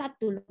 start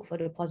to look for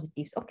the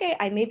positives. Okay,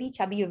 I may be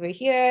chubby over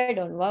here,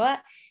 don't blah, blah,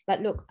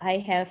 but look, I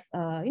have,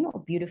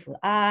 beautiful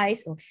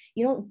eyes, or,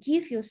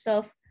 give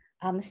yourself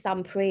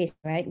some praise,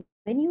 right?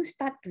 When you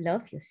start to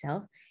love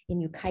yourself and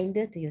you're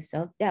kinder to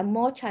yourself, there are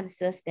more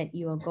chances that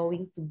you are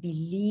going to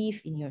believe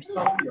in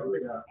yourself.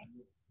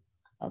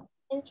 Let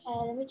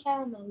me try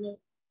on my lip.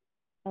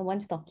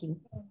 Someone's talking.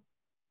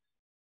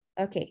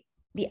 Okay.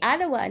 The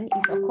other one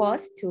is, of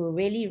course, to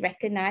really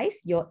recognize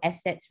your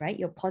assets, right?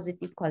 Your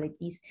positive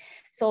qualities.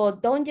 So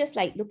don't just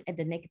like look at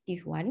the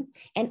negative one,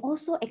 and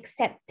also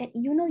accept that,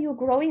 you know, you're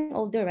growing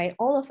older, right?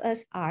 All of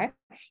us are,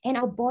 and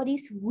our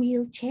bodies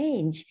will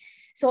change.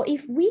 So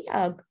if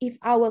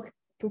our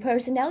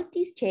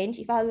personalities change,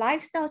 if our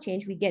lifestyle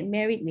change, we get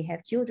married, we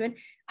have children,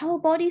 our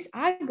bodies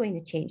are going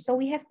to change. So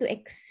we have to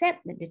accept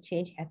that the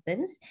change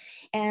happens,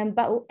 and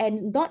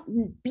not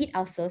beat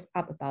ourselves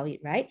up about it,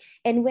 right?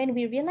 And when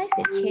we realize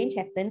that change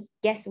happens,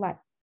 guess what?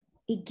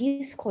 It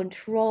gives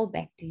control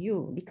back to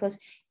you, because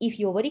if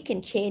your body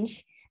can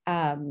change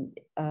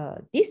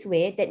this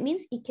way, that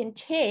means it can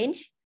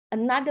change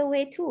another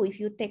way too if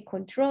you take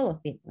control of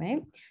it,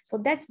 right? So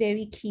that's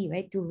very key,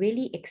 right? To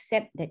really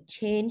accept that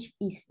change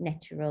is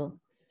natural.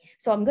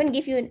 So I'm going to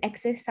give you an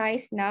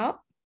exercise now.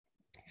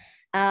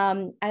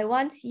 I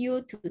want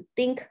you to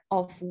think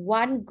of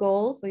one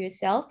goal for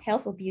yourself,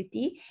 health or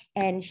beauty,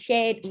 and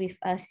share it with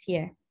us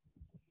here.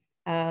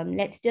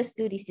 Let's just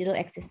do this little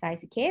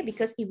exercise, okay?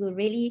 Because it will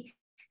really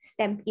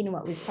stamp in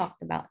what we've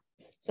talked about.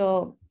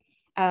 So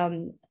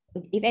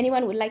if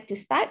anyone would like to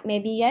start,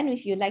 maybe Yan,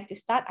 if you'd like to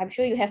start, I'm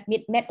sure you have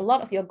met a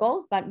lot of your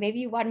goals, but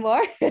maybe one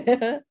more.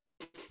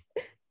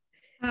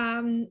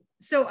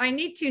 So I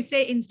need to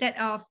say, instead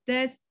of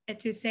this,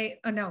 to say,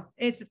 oh no,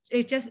 it's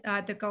just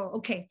the goal.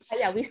 Okay.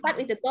 Yeah, we start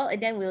with the goal,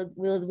 and then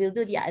we'll do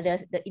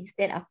the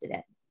instead after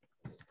that.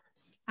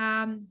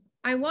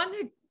 I want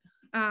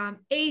to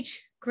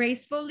age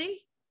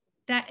gracefully.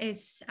 That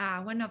is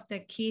one of the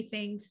key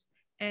things,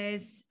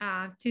 is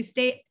to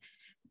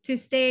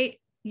stay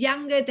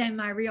younger than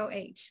my real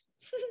age.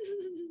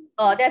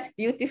 Oh, that's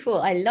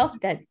beautiful. I love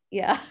that.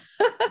 Yeah.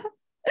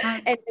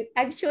 And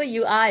I'm sure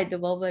you are at the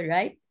moment,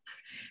 right?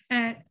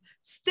 And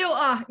still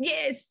are,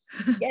 yes.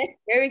 Yes,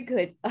 very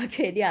good.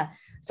 Okay, yeah.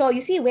 So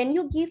you see, when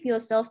you give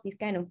yourself these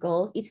kind of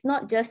goals, it's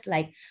not just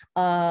like,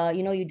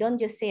 you don't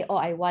just say, oh,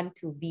 I want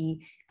to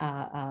be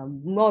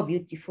more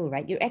beautiful,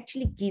 right? You're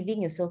actually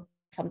giving yourself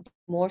something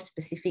more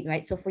specific,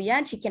 right? So for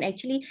Yan, she can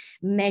actually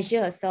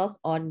measure herself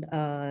on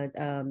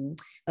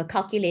a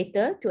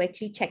calculator to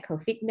actually check her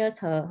fitness,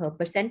 her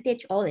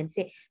percentage, all, and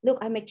say, look,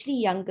 I'm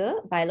actually younger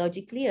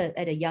biologically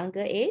at a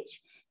younger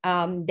age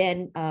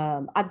than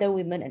other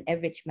women and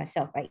average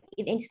myself, right?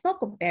 It's not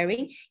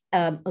comparing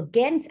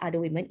against other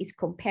women, it's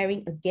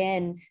comparing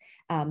against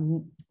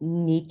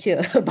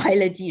nature,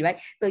 biology, right?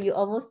 So you're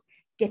almost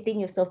getting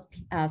yourself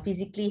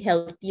physically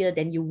healthier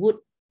than you would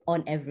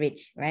on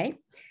average, right?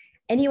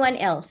 Anyone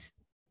else?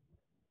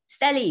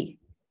 Sally.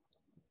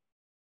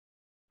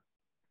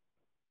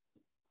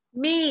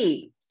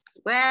 Me.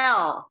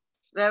 Well,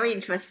 very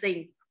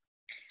interesting.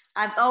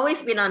 I've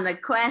always been on a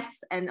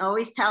quest and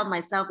always tell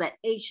myself that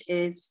age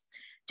is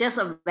just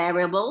a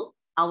variable.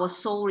 Our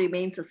soul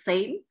remains the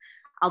same.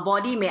 Our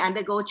body may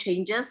undergo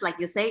changes, like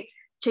you say,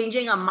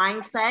 changing our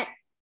mindset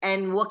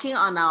and working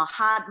on our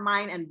heart,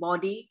 mind, and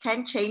body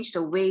can change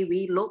the way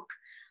we look.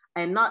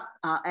 And not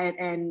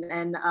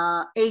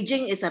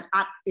aging is an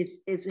art.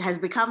 It has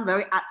become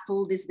very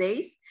artful these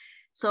days.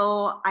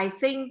 So I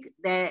think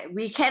that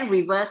we can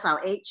reverse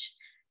our age,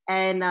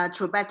 and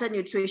through better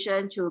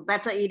nutrition, through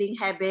better eating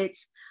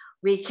habits,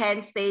 we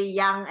can stay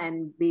young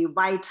and be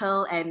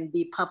vital and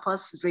be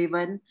purpose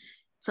driven.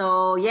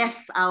 So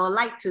yes, I would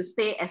like to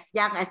stay as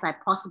young as I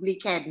possibly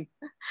can.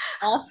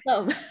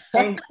 Awesome.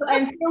 and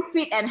still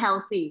fit and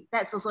healthy.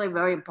 That's also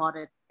very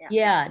important.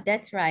 Yeah,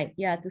 that's right.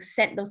 Yeah, to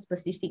set those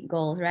specific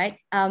goals, right?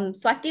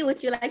 Swati,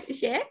 would you like to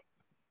share?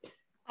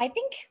 I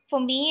think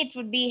for me, it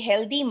would be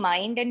healthy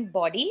mind and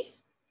body.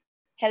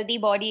 Healthy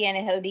body and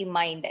a healthy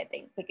mind, I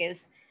think,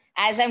 because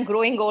as I'm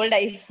growing old,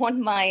 I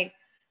want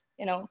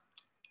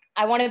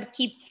I want to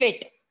keep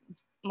fit.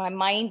 My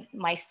mind,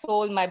 my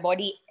soul, my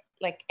body,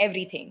 like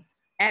everything.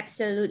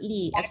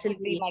 Absolutely. That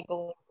Absolutely. would be my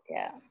goal.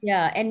 Yeah.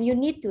 Yeah, and you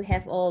need to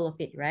have all of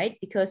it, right?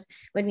 Because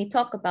when we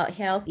talk about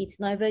health, it's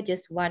never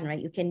just one, right?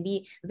 You can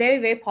be very,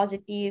 very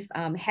positive,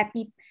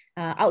 happy,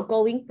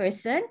 outgoing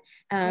person,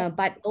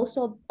 but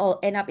also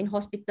end up in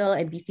hospital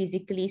and be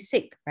physically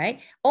sick, right?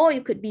 Or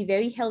you could be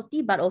very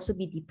healthy but also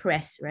be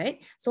depressed,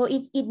 right? So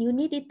you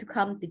need it to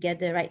come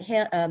together, right?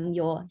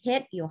 Your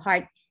head, your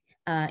heart,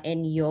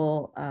 and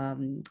your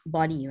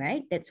body,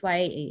 right? That's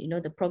why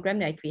the program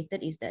that I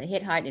created is the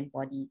head, heart, and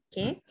body.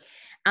 Okay.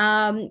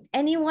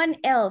 Anyone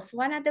else?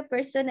 One other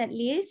person at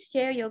least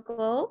share your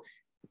goals.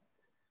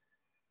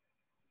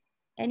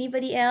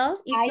 Anybody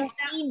else? I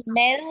see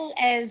Mel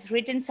has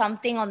written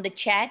something on the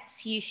chat.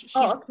 She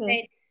okay.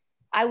 said,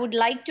 I would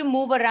like to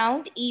move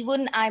around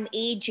even I'm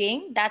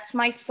aging. That's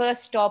my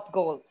first top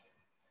goal.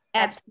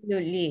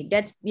 Absolutely.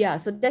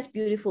 So that's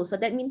beautiful. So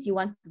that means you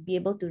want to be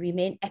able to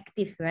remain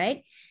active,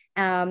 right?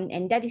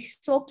 And that is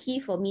so key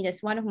for me.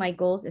 That's one of my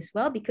goals as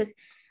well, because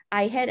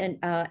I had an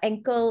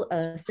ankle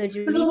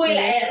surgery.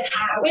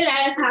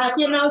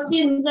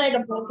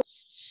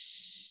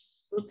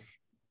 Oops.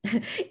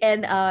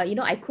 And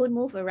I could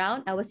move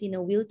around. I was in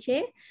a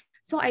wheelchair.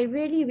 So I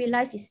really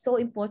realized it's so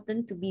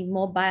important to be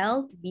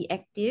mobile, to be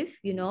active,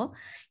 you know.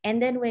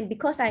 And then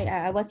because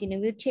I was in a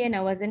wheelchair and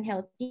I wasn't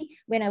healthy,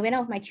 when I went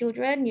out with my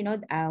children, you know,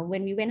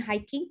 when we went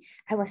hiking,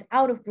 I was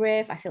out of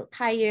breath. I felt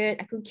tired.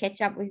 I couldn't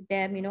catch up with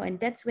them, you know. And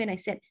that's when I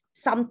said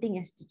something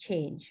has to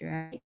change,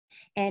 right?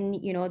 And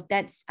you know,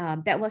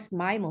 that was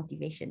my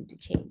motivation to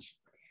change.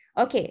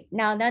 Okay,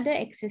 now another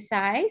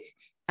exercise,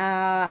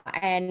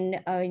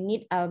 and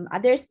need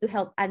others to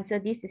help answer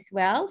this as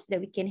well, so that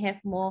we can have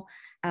more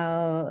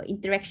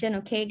interaction.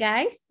 Okay,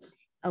 guys,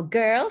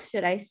 girls,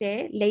 should I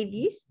say,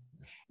 ladies,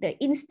 the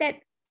instead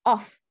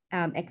of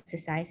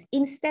exercise.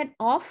 Instead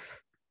of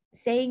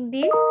saying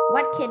this,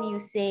 what can you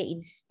say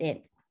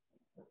instead?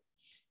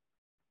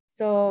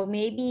 So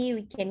maybe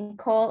we can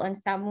call on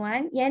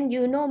someone. Yan,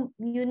 you know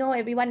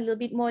everyone a little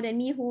bit more than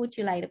me. Who would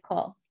you like to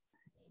call?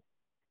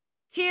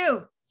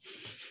 Two,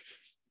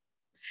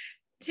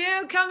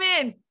 come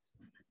in.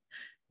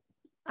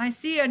 I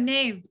see your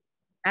name.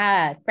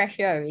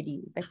 Pressure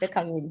already. Better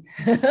come in.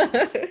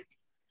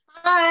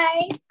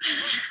 Hi.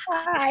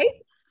 Hi.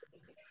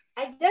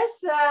 I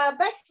just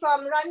back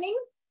from running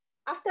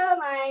after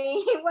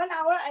my 1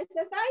 hour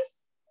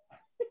exercise.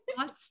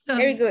 Awesome.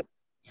 Very good.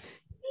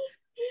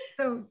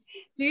 So,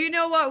 do you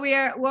know what we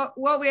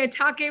are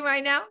talking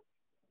right now?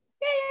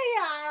 Yeah.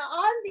 I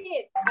on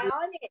it.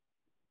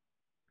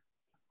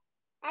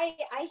 I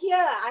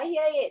hear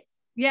it.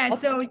 Yeah. Okay.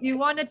 So you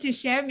wanted to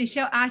share.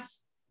 Michelle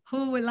asked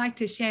who would like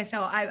to share.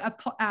 So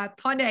I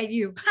pointed at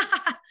you.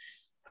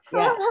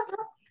 Yeah.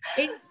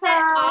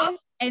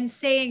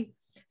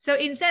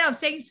 Instead of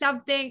saying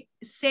something,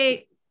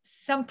 say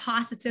some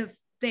positive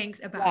things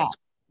about it.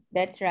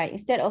 That's right.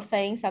 Instead of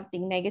saying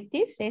something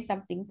negative, say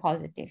something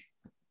positive.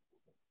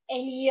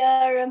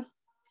 And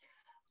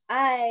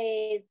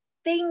I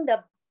think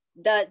the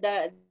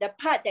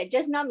part that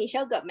just now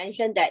Michelle got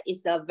mentioned, that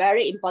is a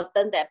very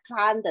important, that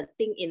plant the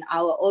thing in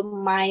our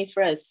own mind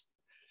first.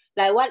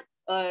 Like what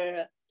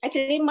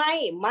actually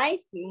my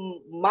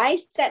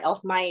set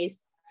of mind is,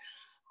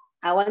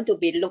 I want to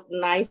be look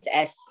nice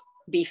as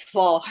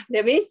before.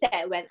 That means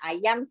that when I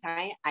young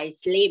time, I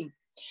slim.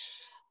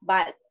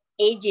 But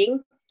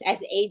aging,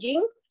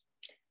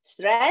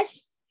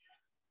 stress,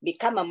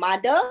 become a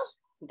mother,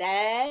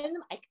 then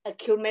I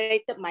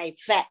accumulated my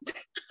fat.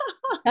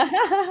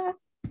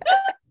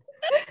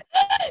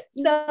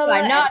 So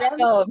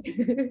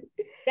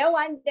then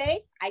one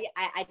day,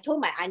 I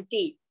told my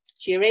auntie,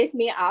 she raised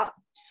me up.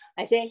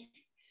 I said,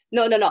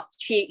 no.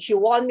 She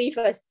warned me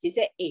first. She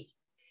said, hey,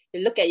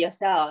 you look at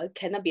yourself, it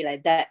cannot be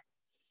like that.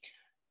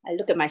 I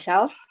look at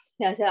myself,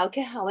 and I said,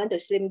 okay, I want to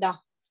slim down.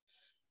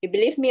 You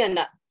believe me or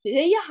not? She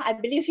said, yeah, I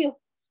believe you.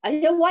 I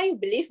said, why you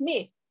believe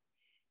me?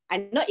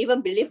 I not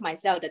even believe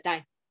myself at the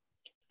time.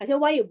 I said,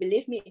 why you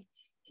believe me?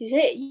 She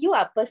said, you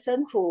are a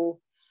person who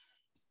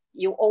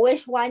you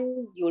always want,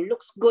 you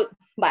looks good,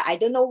 but I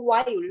don't know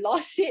why you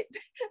lost it.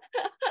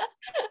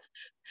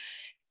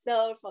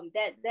 So from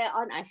that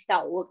on, I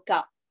start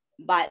workout,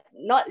 but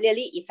not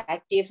really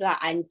effective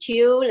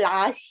until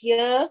last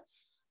year,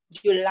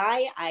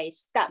 July, I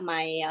start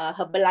my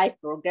Herbalife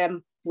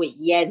program with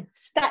Yen.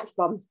 Start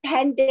from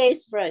 10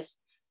 days first.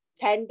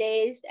 10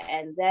 days,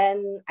 and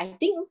then I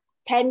think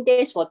 10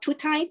 days for 2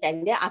 times,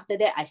 and then after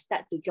that, I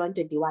start to join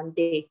 21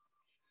 day.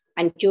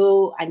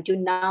 Until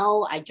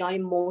now, I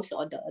join most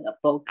of the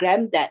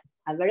program that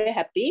I'm very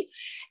happy,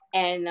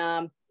 and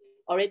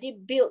already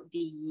built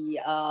the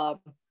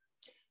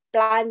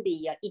plan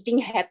the eating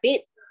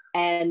habit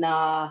and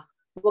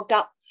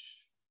workout.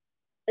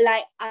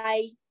 Like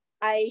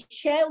I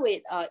share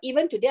with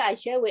even today, I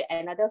share with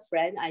another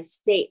friend. I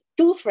say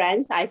 2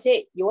 friends. I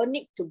said you will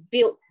need to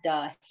build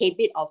the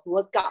habit of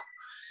workout,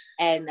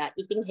 and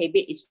eating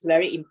habit is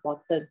very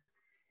important.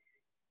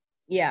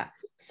 Yeah.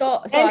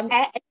 So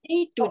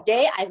actually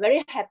today I'm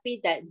very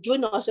happy that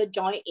June also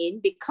joined in,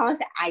 because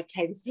I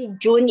can see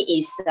June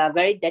is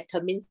very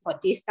determined for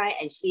this time,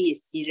 and she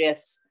is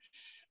serious.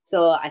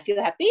 So I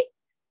feel happy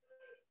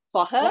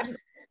for her.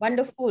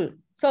 Wonderful.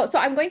 So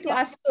I'm going to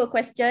ask you a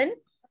question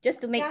just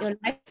to make your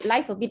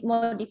life a bit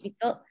more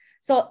difficult.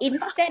 So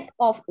instead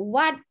of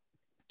what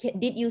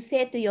did you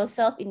say to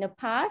yourself in the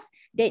past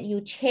that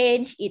you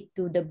change it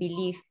to the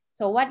belief?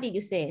 So what did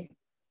you say?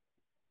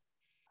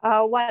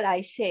 What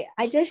I say,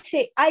 I just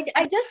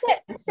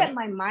set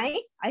my mind.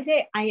 I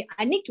say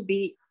I need to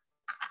be.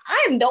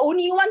 I am the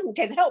only one who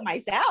can help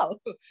myself.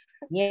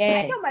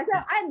 Yeah. I tell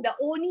myself I'm the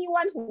only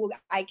one who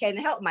I can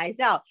help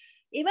myself.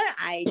 Even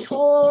I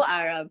told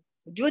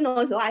June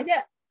also, I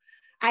said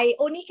I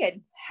only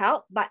can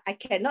help, but I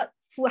cannot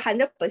full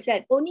 100%.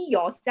 Only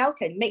yourself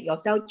can make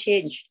yourself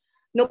change.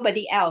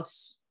 Nobody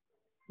else.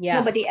 Yeah.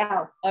 Nobody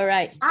else. All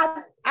right.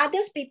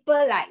 Others people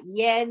like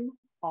Yen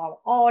or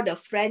all the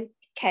friends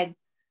can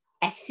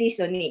assist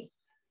only.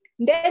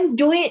 Then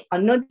do it or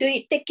not do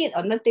it, take it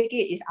or not take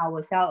it is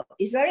ourselves.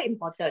 It's very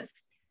important.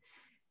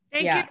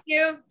 Thank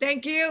you.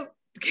 Thank you.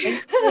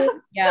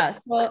 Yeah.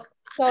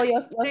 So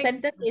your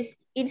sentence is,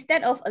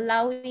 instead of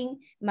allowing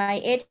my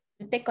age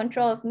to take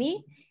control of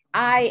me,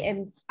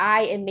 I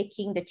am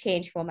making the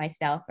change for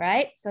myself,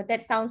 right? So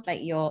that sounds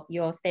like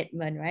your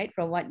statement, right?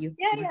 From what you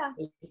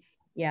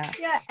Yeah.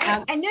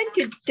 Yeah. And then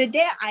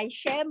today I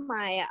share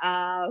my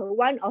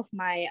one of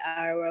my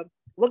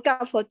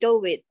workout photo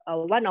with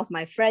one of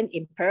my friend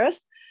in Perth.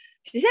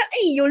 She said,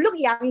 "Hey, you look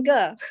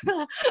younger."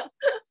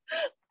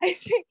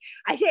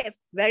 I said,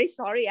 very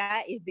sorry.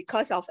 It's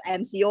because of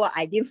MCO.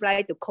 I didn't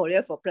fly to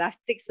Korea for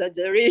plastic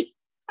surgery.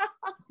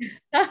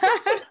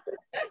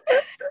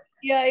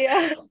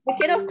 Yeah. We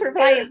cannot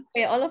provide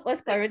all of us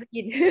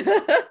quarantine.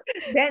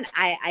 Then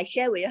I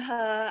share with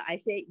her. I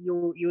say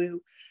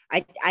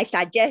I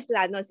suggest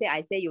lah. Not say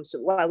I say you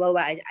should what.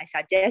 I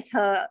suggest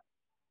her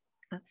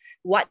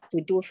what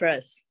to do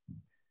first.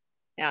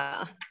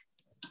 Yeah.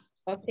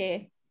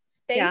 Okay.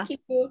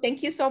 Thank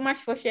you so much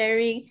for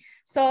sharing.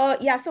 So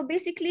yeah, so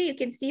basically you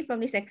can see from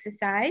this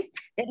exercise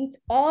that it's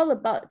all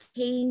about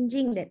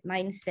changing that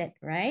mindset,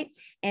 right?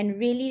 And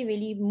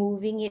really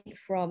moving it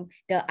from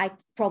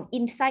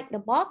inside the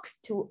box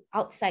to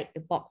outside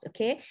the box.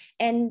 Okay.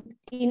 And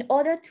in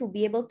order to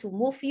be able to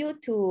move you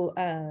to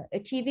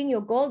achieving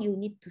your goal, you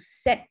need to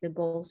set the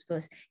goals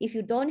first. If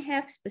you don't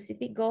have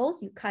specific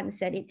goals, you can't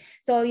set it.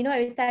 So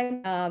every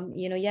time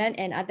Yan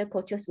and other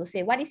coaches will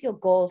say, what is your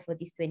goal for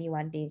these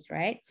 21 days,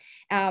 right?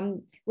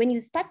 When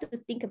you start to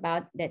think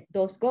about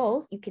those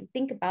goals, you can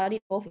think about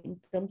it both in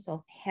terms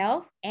of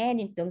health and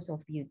in terms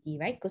of beauty,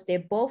 right? Because they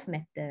both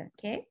matter.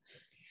 Okay.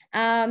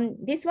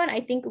 This one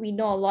I think we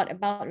know a lot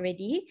about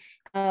already.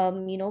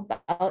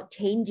 About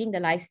changing the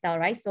lifestyle,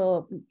 right?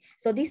 So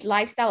this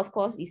lifestyle, of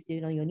course, is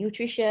your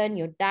nutrition,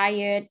 your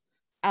diet,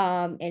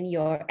 and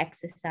your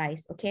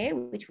exercise, okay,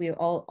 which we're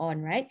all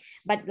on, right?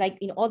 But like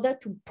in order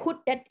to put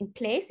that in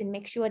place and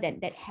make sure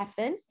that that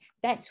happens,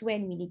 that's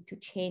when we need to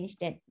change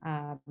that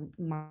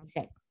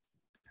mindset.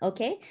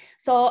 Okay,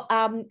 so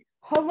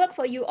homework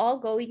for you all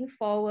going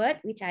forward,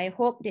 which I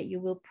hope that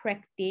you will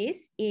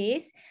practice,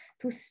 is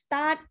to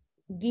start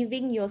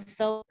giving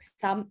yourself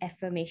some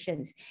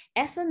affirmations.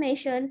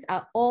 Affirmations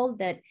are all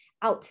that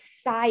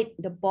outside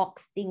the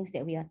box things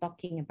that we are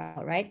talking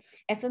about, right?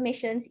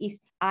 Affirmations is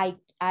I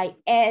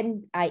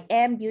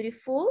am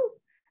beautiful.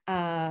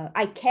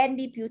 I can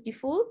be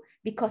beautiful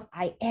because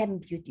I am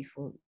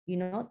beautiful.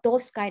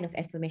 Those kind of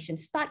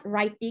affirmations. Start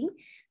writing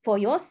for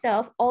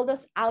yourself all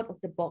those out of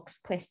the box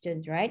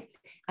questions, right?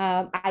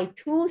 I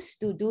choose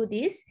to do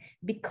this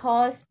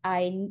because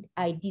I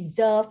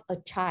deserve a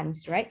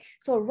chance, right?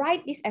 So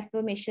write these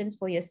affirmations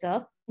for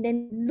yourself, and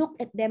then look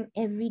at them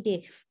every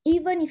day.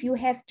 Even if you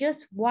have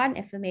just one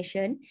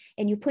affirmation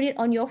and you put it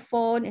on your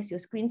phone as your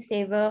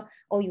screensaver,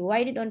 or you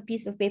write it on a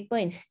piece of paper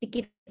and stick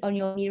it on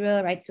your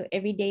mirror, right? So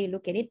every day you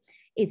look at it,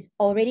 it's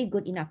already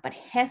good enough, but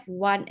have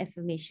one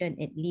affirmation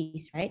at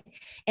least, right?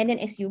 And then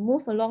as you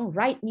move along,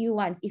 write new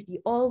ones. If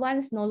the old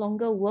ones no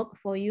longer work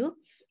for you,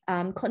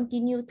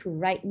 continue to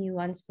write new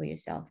ones for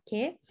yourself,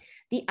 okay?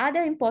 The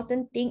other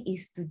important thing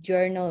is to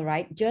journal,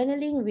 right?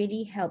 Journaling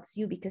really helps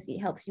you because it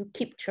helps you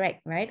keep track,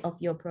 right, of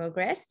your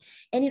progress.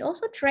 And it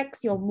also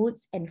tracks your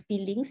moods and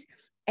feelings.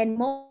 And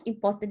most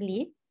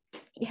importantly,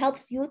 it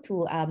helps you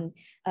to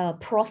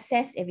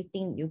process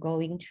everything you're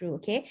going through,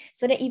 okay?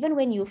 So that even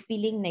when you're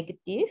feeling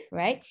negative,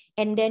 right,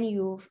 and then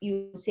you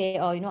say,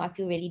 oh, I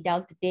feel really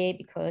down today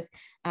because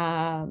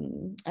I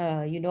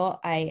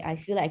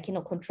feel like I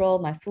cannot control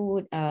my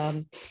food,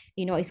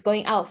 it's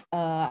going out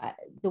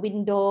the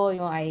window,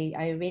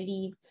 I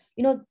really,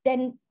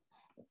 then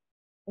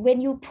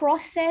when you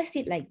process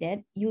it like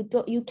that,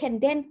 you can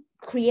then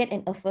create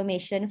an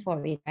affirmation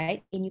for it,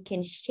 right? And you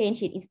can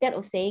change it. Instead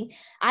of saying,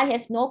 I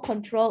have no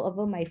control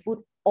over my food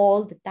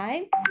all the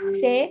time,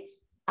 say,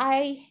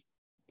 I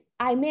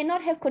may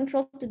not have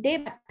control today,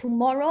 but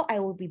tomorrow I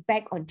will be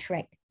back on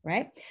track,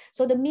 right?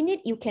 So the minute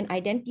you can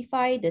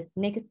identify the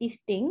negative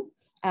thing,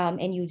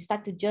 and you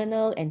start to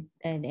journal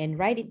and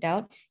write it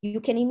down, you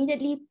can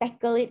immediately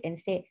tackle it and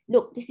say,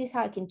 look, this is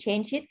how I can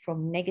change it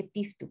from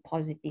negative to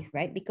positive,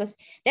 right? Because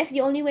that's the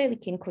only way we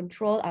can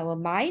control our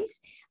minds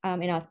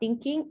and our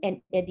thinking,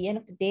 and at the end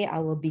of the day,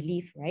 our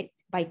belief, right?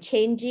 By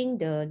changing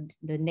the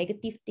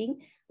negative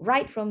thing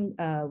right from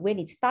when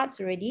it starts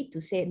already, to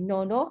say,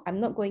 no, I'm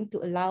not going to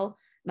allow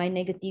my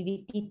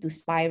negativity to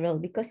spiral,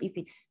 because if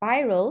it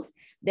spirals,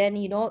 then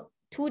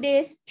 2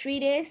 days, 3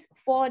 days,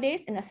 4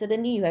 days, and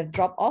suddenly you have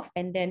dropped off,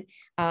 and then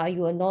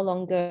you are no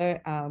longer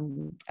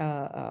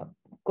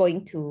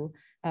going to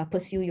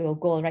pursue your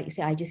goal, right? You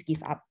say, I just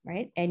give up,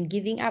 right? And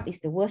giving up is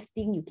the worst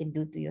thing you can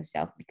do to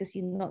yourself, because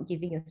you're not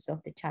giving yourself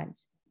the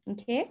chance.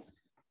 Okay.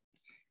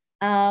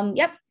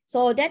 Yep.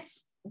 So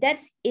that's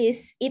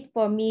is it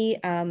for me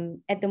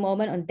at the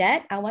moment on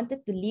that. I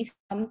wanted to leave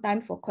some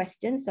time for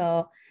questions,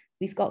 so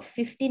we've got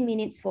 15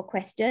 minutes for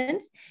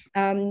questions.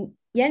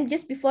 Yan,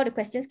 just before the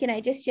questions, can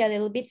I just share a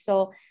little bit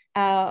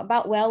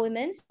about Well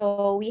Women?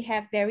 So we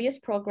have various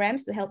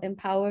programs to help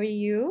empower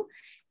you.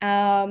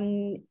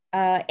 And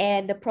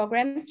the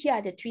programs here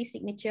are the 3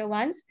 signature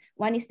ones.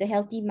 One is the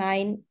Healthy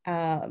Mind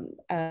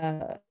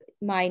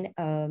mind,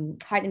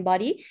 heart and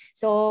body.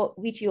 So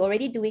which you're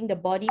already doing the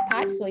body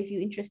part. So if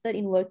you're interested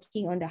in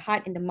working on the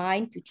heart and the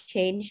mind to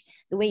change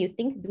the way you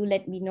think, do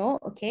let me know.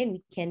 Okay, and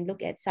we can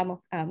look at some of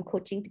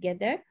coaching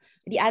together.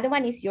 The other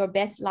one is your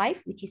best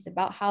life, which is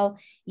about how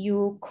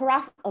you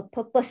craft a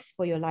purpose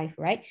for your life,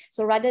 right?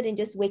 So rather than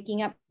just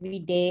waking up every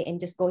day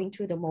and just going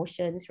through the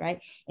motions, right,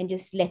 and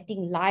just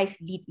letting life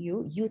lead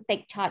you, you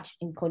take charge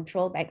and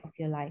control back of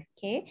your life.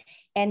 Okay.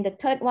 And the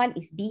third one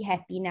is Be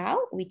Happy Now,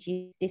 which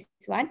is this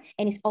one,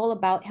 and it's all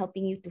about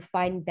helping you to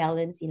find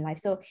balance in life.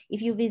 So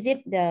if you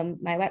visit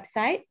my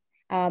website,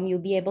 you'll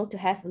be able to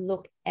have a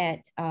look at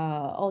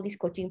all these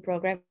coaching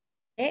programs,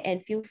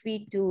 and feel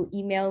free to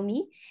email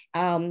me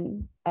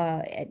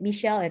at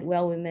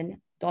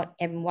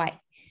michelle@wellwomen.my.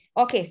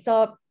 Okay,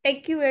 so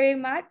thank you very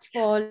much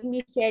for letting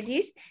me share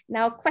this.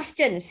 Now,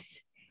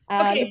 questions.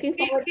 Okay, Looking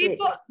forward to it.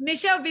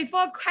 Michelle,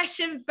 before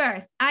question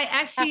first, I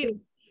actually,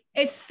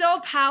 it's so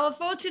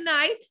powerful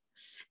tonight.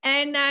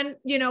 And then,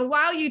 you know,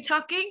 while you're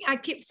talking, I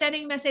keep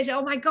sending message.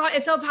 Oh my God,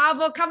 it's so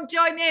powerful. Come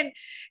join in.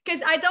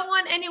 Because I don't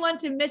want anyone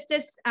to miss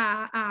this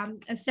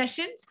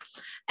sessions.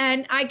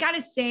 And I got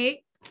to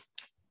say,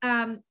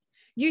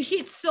 you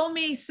hit so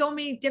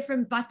many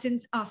different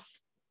buttons of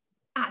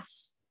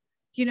us.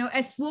 You know,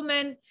 as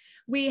women,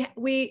 we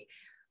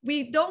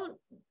don't,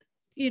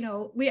 you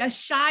know, we are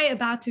shy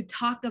about to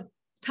talk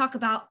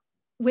about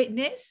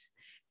witness,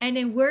 and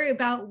then worry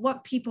about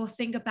what people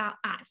think about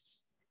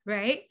us,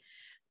 right?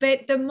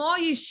 But the more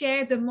you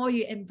share, the more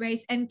you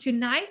embrace. And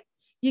tonight,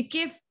 you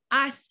give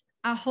us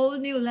a whole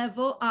new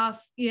level of,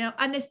 you know,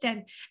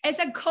 understand. As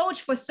a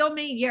coach for so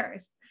many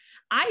years,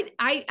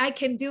 I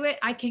can do it.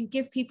 I can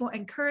give people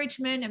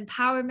encouragement,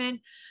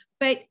 empowerment,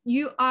 but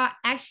you are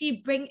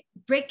actually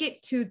break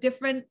it to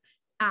different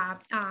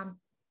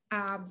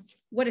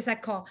what is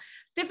that called?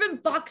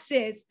 Different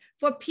boxes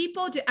for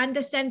people to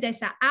understand.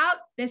 There's an out,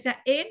 there's an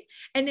in,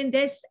 and then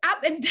there's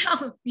up and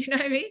down. You know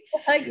what I mean?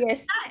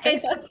 Yes. That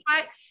is the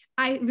part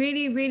I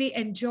really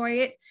enjoy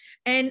it.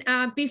 And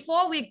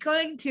before we're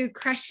going to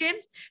question,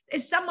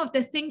 is some of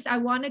the things I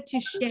wanted to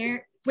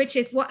share, which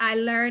is what I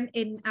learned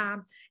in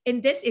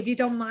this, if you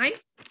don't mind.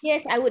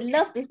 Yes, I would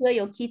love to hear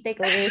your key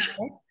takeaways.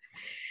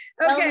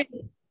 Okay.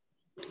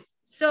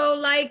 So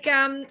like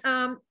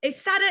it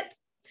started,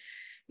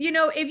 you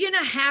know, if you're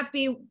not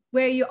happy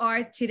where you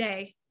are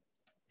today,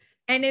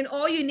 and then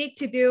all you need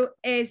to do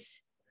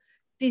is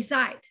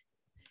decide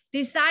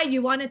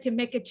you wanted to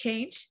make a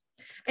change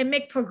and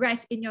make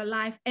progress in your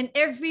life. And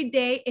every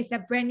day is a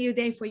brand new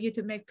day for you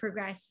to make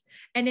progress.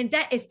 And then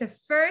that is the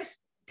first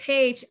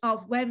page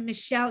of when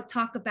Michelle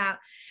talked about.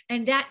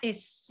 And that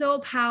is so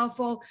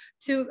powerful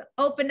to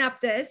open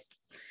up this.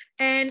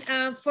 And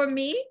for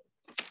me,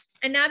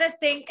 another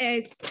thing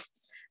is,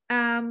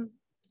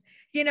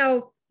 you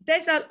know,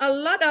 there's a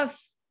lot of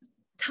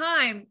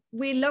time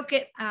we look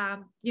at,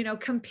 you know,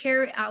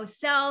 compare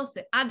ourselves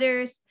to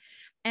others.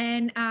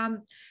 And,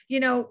 you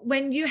know,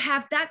 when you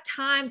have that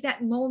time,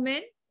 that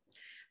moment,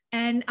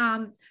 and,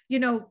 you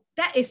know,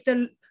 that is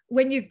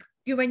when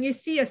you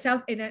see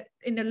yourself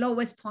in the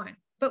lowest point.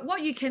 But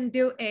what you can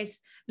do is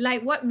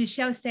like what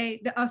Michelle said,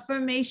 the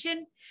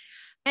affirmation,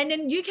 and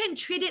then you can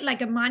treat it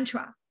like a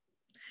mantra.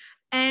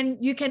 And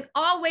you can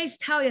always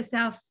tell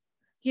yourself,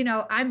 you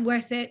know, I'm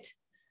worth it.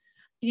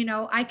 You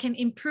know, I can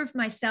improve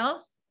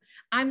myself.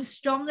 I'm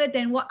stronger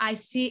than what I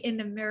see in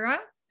the mirror,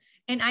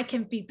 and I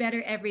can be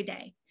better every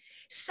day.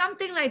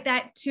 Something like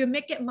that, to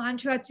make it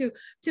mantra, to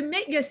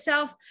make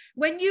yourself,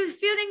 when you're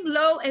feeling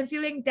low and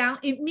feeling down,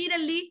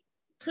 immediately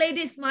play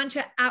this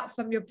mantra out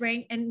from your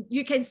brain, and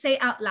you can say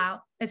out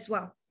loud as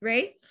well,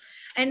 right?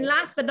 And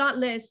last but not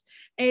least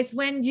is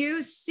when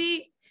you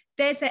see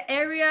there's an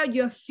area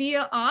you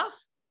fear of,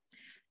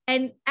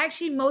 and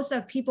actually most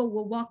of people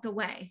will walk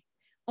away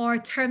or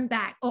turn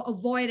back or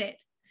avoid it.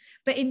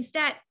 But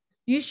instead,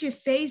 you should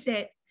face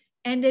it.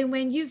 And then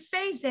when you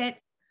face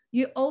it,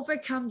 you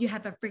overcome, you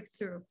have a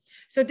breakthrough.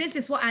 So this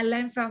is what I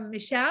learned from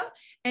Michelle.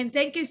 And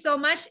thank you so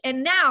much.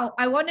 And now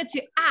I wanted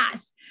to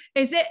ask,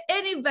 is there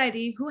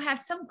anybody who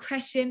has some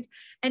questions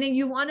and then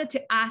you wanted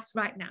to ask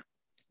right now?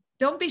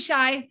 Don't be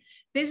shy.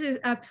 This is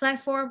a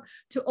platform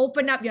to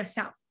open up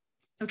yourself.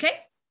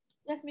 Okay?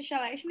 Yes,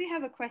 Michelle, I actually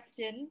have a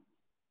question.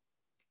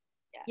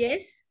 Yeah.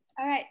 Yes.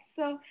 All right.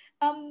 So,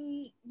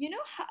 you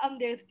know,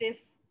 there's this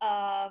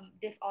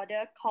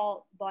disorder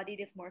called body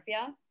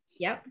dysmorphia.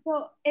 Yep.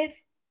 So it's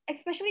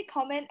especially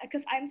common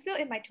because I'm still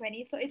in my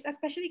 20s. So it's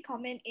especially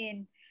common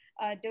in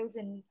those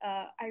in,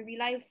 I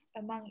realize,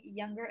 among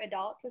younger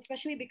adults,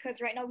 especially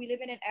because right now we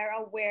live in an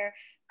era where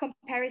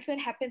comparison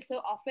happens so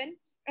often.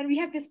 And we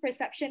have this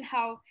perception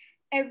how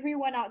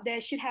everyone out there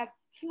should have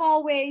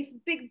small waist,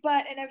 big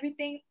butt, and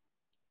everything.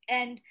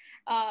 And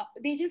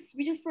we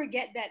just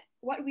forget that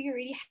what we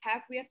already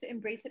have, we have to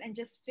embrace it and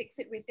just fix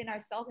it within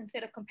ourselves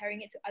instead of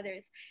comparing it to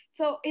others.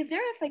 So is there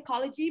a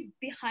psychology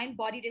behind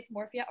body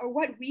dysmorphia, or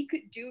what we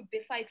could do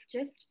besides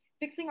just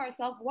fixing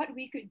ourselves, what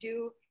we could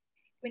do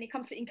when it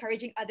comes to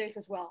encouraging others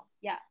as well?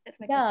 Yeah, that's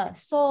my Yeah,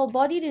 question. so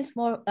body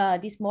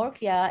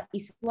dysmorphia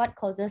is what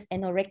causes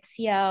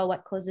anorexia,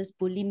 what causes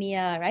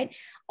bulimia, right?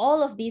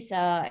 All of these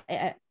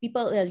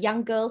people,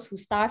 young girls who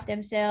starve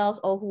themselves,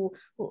 or who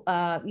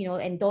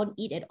and don't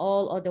eat at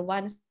all, or the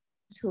ones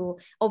who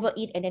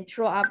overeat and then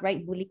throw up,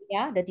 right?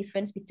 Bulimia, the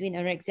difference between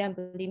anorexia and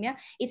bulimia,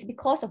 it's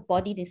because of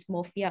body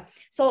dysmorphia.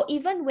 So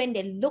even when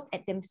they look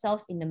at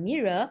themselves in the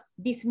mirror,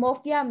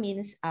 dysmorphia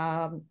means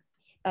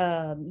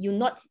you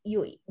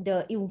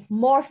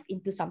morph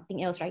into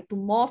something else, right? To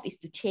morph is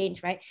to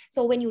change, right?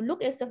 So when you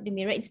look at yourself in the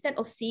mirror, instead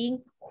of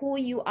seeing who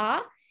you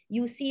are,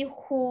 you see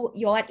who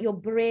your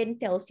brain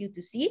tells you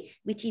to see,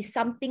 which is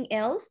something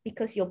else,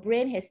 because your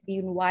brain has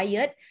been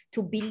wired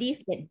to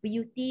believe that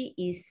beauty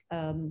is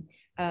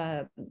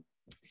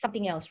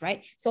something else,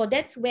 right? So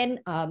that's when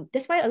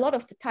that's why a lot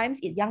of the times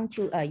young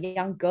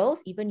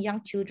girls, even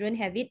young children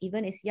have it,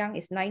 even as young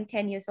as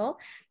 9-10 years old,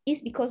 is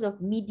because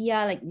of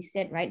media, like we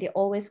said, right? They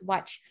always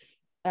watch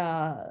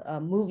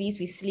movies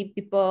with slim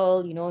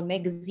people,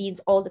 magazines,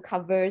 all the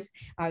covers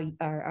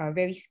are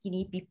very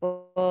skinny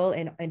people,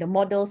 and the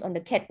models on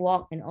the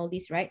catwalk and all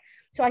this, right?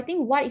 So I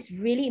think what is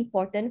really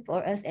important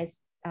for us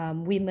as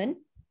women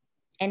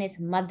and as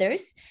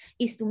mothers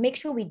is to make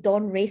sure we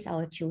don't raise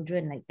our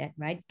children like that,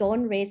 right?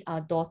 Don't raise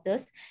our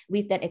daughters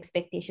with that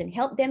expectation.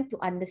 Help them to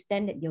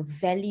understand that your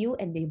value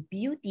and their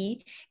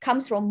beauty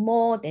comes from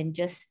more than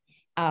just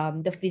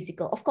the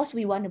physical. Of course,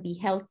 we want to be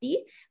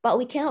healthy, but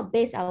we cannot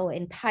base our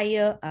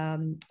entire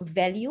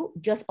value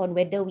just on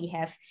whether we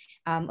have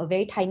a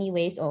very tiny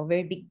waist or a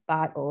very big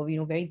butt, or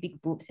very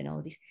big boobs and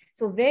all this.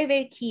 So very,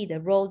 very key,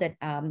 the role that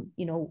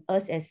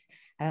us as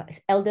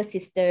elder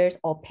sisters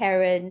or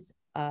parents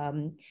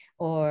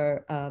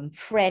or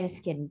friends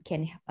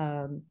can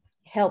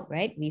help,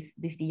 right,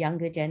 with the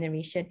younger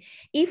generation.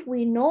 If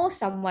we know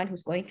someone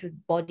who's going through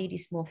body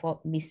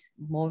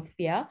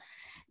dysmorphia,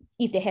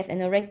 if they have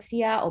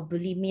anorexia or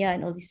bulimia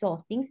and all these sort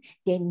of things,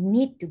 they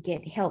need to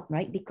get help,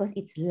 right? Because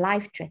it's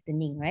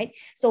life-threatening, right?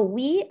 So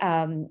we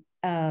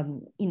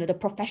the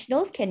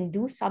professionals can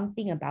do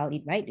something about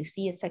it, right? You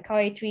see a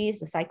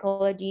psychiatrist, a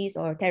psychologist,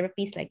 or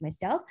therapist like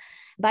myself.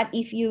 But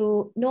if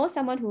you know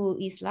someone who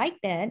is like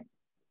that,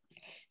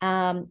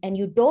 and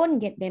you don't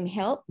get them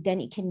help, then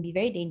it can be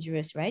very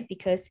dangerous, right?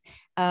 Because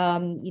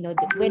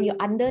when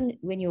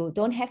you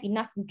don't have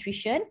enough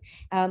nutrition,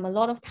 a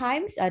lot of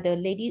times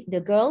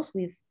the girls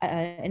with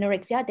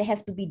anorexia, they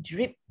have to be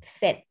drip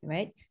fed,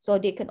 right? So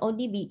they can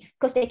only be,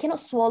 because they cannot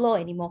swallow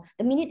anymore.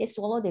 The minute they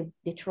swallow,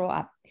 they throw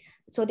up.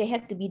 So they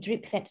have to be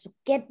drip fed. So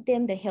get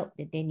them the help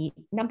that they need.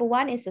 Number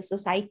one is a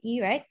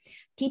society, right?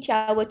 Teach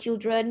our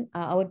children,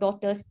 our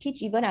daughters,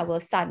 teach even our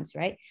sons,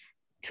 right?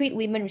 Treat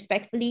women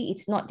respectfully.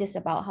 It's not just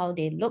about how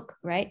they look,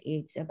 right?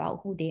 It's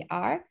about who they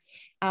are.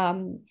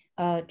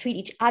 Treat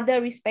each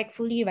other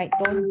respectfully, right?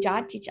 Don't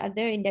judge each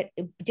other in that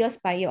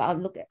just by your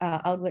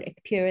outward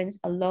appearance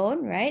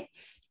alone, right?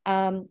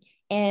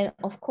 And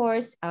of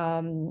course,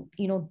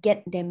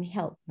 get them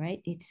help,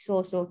 right? It's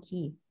so, so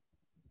key.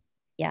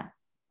 Yeah.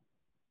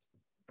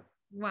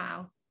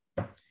 Wow.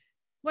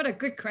 What a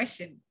good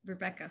question,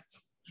 Rebecca.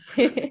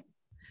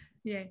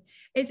 Yeah.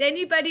 Is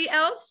anybody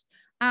else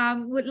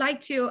would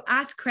like to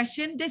ask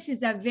question? This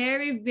is a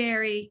very,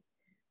 very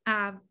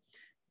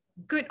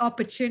good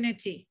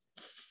opportunity.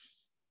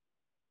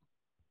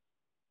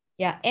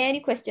 Yeah, any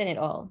question at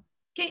all.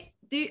 Okay,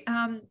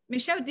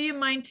 Michelle, do you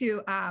mind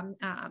to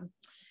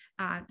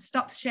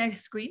stop share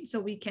screen so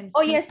we can see?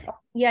 Oh, yes.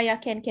 Yeah,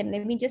 can.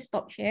 Let me just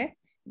stop share.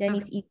 Then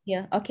it's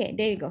easier. Okay,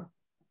 there you go.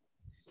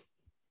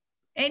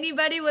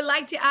 Anybody would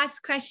like to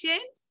ask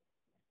questions?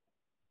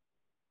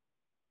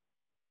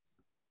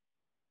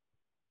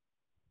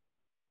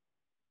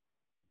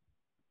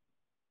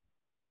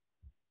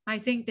 I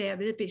think they're a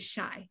little bit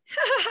shy.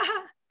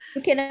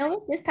 You can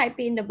always just type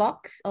it in the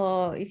box,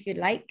 or if you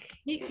like.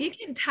 You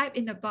can type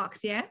in the box,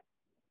 yeah?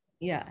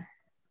 Yeah.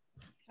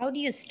 How do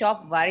you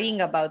stop worrying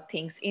about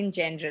things in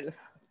general?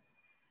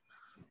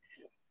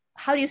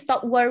 How do you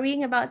stop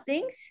worrying about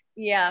things?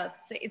 Yeah,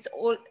 so it's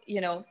all,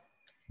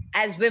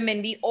 as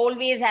women, we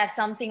always have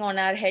something on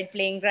our head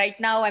playing. Right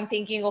now, I'm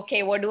thinking,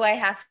 okay, what do I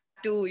have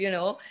to,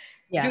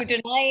 do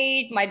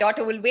tonight? My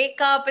daughter will wake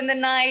up in the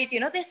night.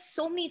 There's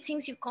so many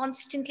things you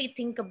constantly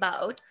think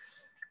about.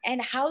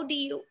 And how do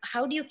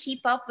you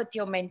keep up with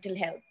your mental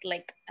health?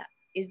 Like,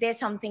 is there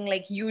something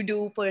like you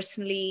do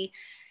personally?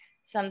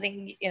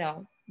 Something,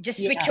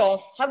 just switch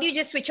off? How do you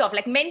just switch off?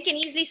 Like, men can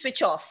easily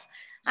switch off.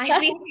 I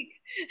feel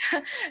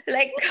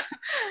like,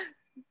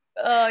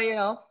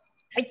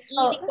 it's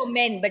easy for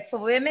men, but for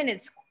women,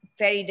 it's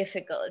very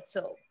difficult.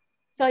 So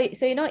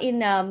in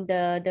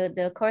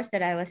the course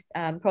that I was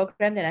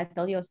program that I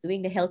told you I was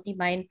doing, the Healthy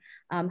Mind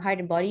heart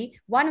and body,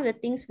 one of the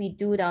things we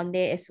do down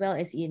there, as well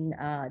as in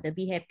the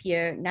Be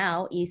Happier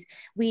now, is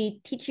we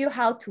teach you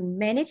how to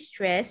manage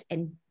stress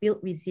and build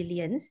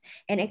resilience,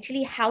 and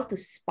actually how to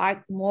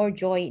spark more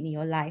joy in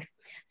your life.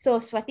 So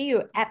Swati,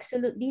 you're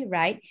absolutely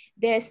right.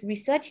 There's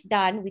research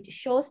done which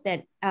shows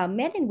that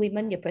men and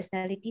women, their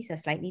personalities are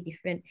slightly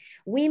different.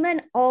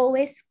 Women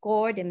always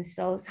score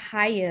themselves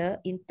higher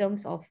in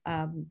terms of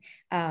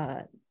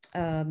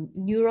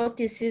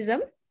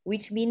neuroticism,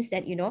 which means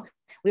that, you know,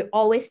 we're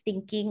always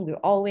thinking, we're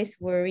always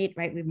worried,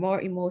 right? We're more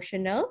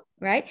emotional,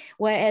 right?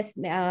 Whereas,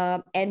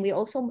 and we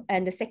also,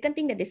 and the second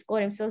thing that they score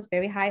themselves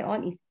very high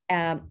on is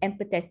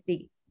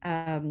empathetic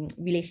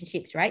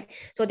relationships, right?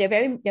 So they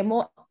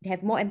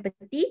have more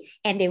empathy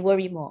and they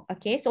worry more.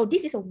 Okay, so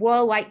this is a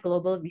worldwide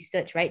global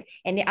research, right?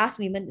 And they ask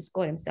women to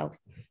score themselves.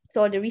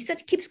 So the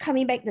research keeps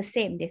coming back the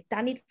same. They've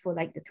done it for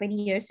like the 20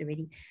 years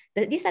already.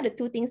 These are the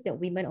two things that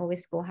women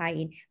always score high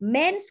in.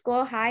 Men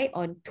score high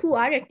on two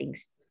other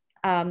things.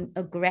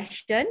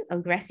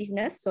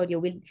 Aggressiveness. So they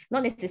will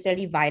not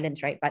necessarily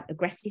violence, right? But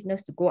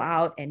aggressiveness to go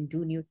out and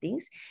do new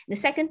things. The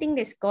second thing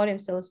they score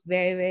themselves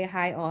very, very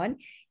high on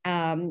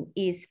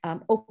is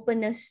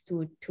openness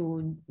to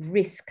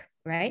risk,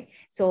 right?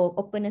 So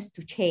openness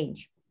to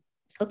change.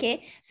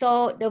 Okay,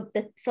 so the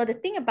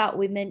thing about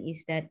women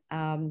is that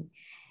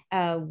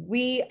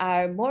we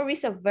are more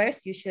risk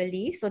averse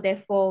usually, so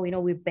therefore, you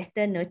know, we're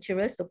better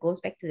nurturers. So it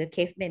goes back to the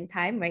caveman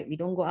time, right? We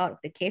don't go out of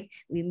the cave,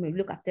 we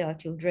look after our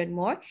children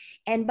more.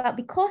 But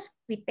because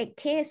we take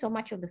care so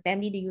much of the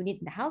family, the unit,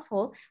 the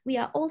household, we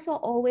are also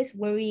always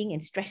worrying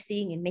and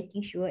stressing and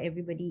making sure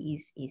everybody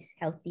is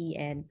healthy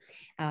and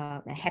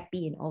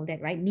happy and all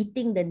that, right?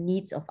 Meeting the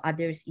needs of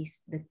others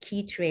is the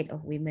key trait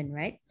of women,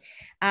 right?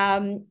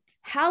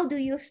 How do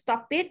you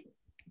stop it?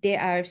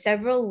 There are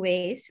several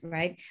ways,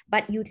 right?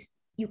 But you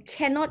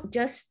cannot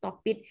just stop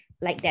it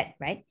like that,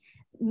 right?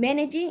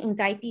 Managing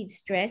anxiety and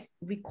stress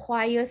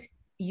requires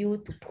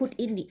you to put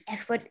in the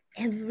effort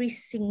every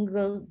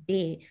single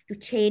day to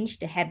change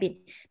the habit.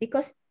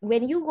 Because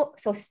when you go,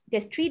 so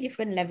there's 3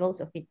 different levels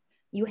of it.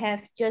 You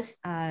have just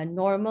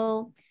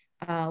normal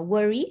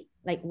worry.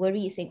 Like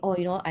worry is saying, oh,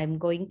 you know, I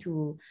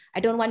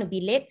don't want to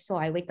be late, so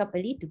I wake up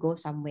early to go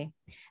somewhere.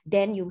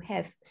 Then you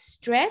have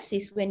stress,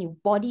 is when your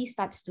body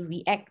starts to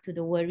react to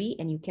the worry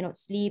and you cannot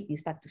sleep, you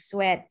start to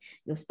sweat,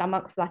 your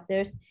stomach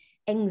flutters.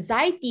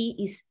 Anxiety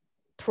is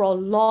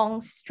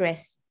prolonged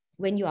stress.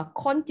 When you are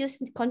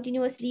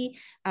continuously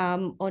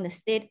in a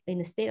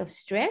state of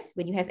stress,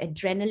 when you have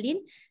adrenaline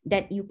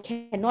that you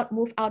cannot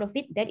move out of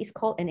it, that is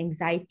called an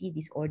anxiety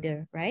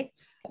disorder, right?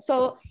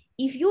 So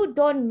if you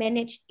don't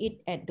manage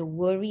it at the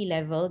worry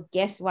level,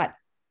 guess what?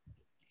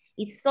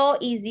 It's so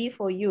easy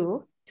for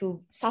you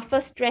to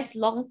suffer stress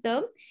long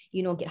term,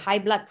 you know, get high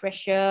blood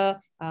pressure,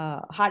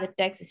 heart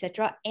attacks,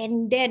 etc.,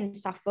 and then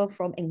suffer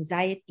from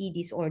anxiety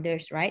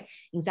disorders, right?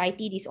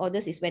 Anxiety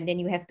disorders is when then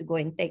you have to go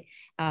and take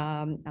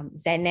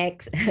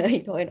Xanax,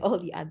 you know, and all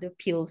the other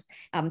pills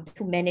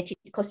to manage it,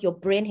 because your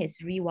brain has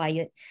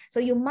rewired. So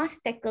you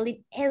must tackle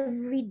it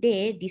every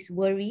day, this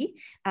worry,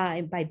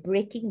 by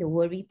breaking the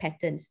worry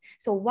patterns.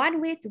 So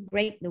one way to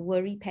break the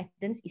worry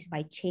patterns is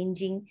by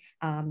changing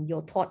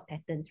your thought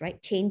patterns,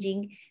 right?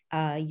 Shifting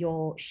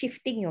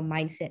your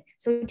mindset.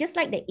 So just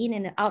like the in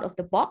and out of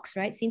the box,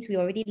 right? Since we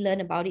already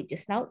learned about it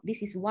just now,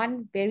 this is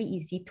one very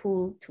easy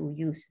tool to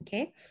use,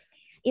 okay?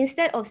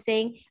 Instead of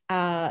saying,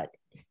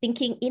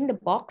 thinking in the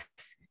box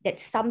that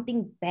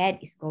something bad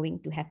is going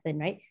to happen,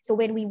 right? So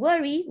when we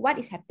worry, what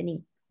is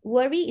happening?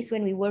 Worry is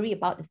when we worry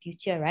about the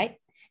future, right?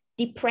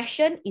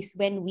 Depression is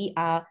when we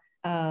are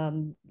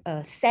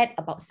sad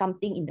about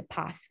something in the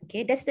past,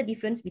 okay? That's the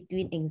difference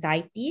between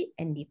anxiety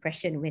and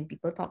depression when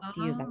people talk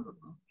to you about it.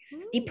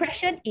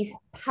 Depression is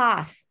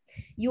past.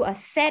 You are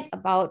sad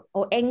about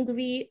or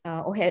angry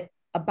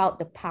about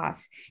the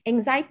past.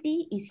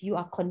 Anxiety is you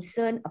are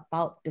concerned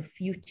about the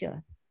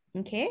future.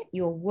 Okay,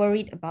 you're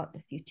worried about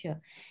the future.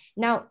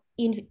 Now,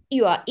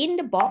 you are in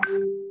the box.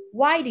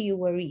 Why do you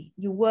worry?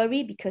 You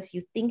worry because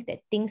you think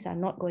that things are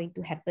not going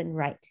to happen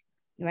right.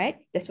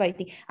 That's why I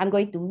think I'm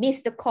going to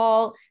miss the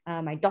call.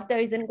 My daughter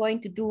isn't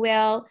going to do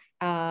well.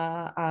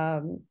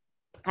 I'm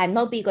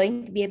not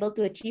going to be able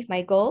to achieve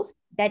my goals.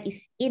 That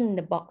is in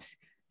the box.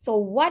 So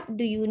what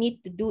do you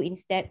need to do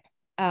instead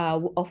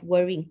of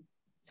worrying?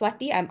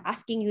 Swati, I'm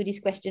asking you this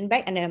question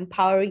back and I'm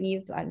empowering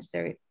you to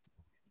answer it.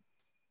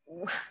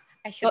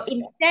 I should just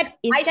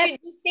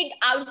think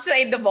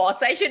outside the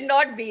box. I should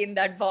not be in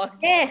that box.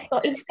 Yes. So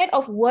instead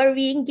of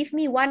worrying, give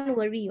me one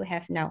worry you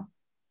have now.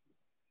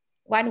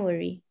 One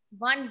worry.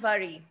 One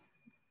worry.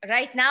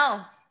 Right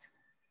now,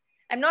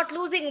 I'm not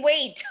losing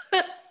weight.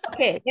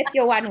 Okay, that's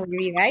your one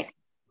worry, right?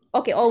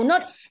 Okay,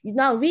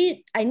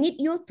 I need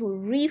you to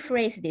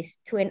rephrase this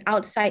to an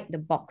outside the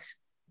box.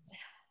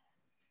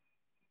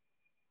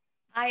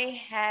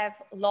 I have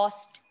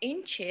lost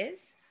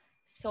inches.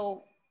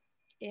 So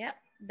yeah,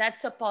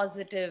 that's a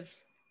positive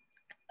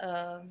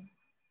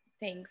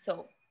thing.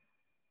 So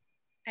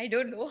I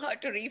don't know how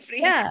to rephrase.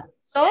 Yeah,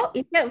 so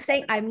instead of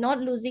saying I'm not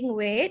losing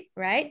weight,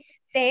 right?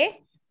 Say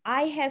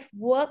I have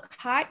worked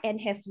hard and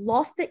have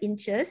lost the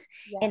inches,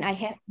 and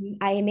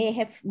I may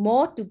have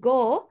more to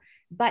go,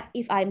 but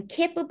if I'm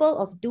capable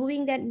of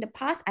doing that in the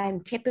past, I'm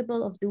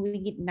capable of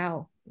doing it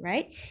now,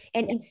 right?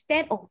 And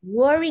instead of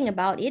worrying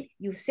about it,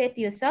 you say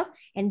to yourself,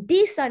 and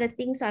these are the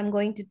things I'm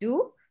going to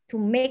do to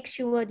make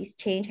sure this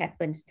change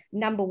happens.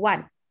 Number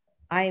one,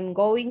 I'm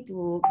going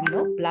to,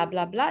 blah,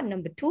 blah, blah.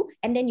 Number two,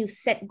 and then you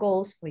set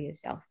goals for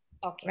yourself.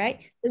 Okay. Right?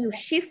 So you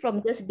shift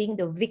from just being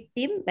the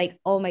victim, like,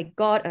 oh my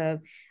God,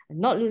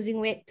 not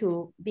losing weight,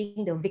 to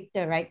being the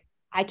victor, right?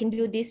 I can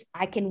do this.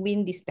 I can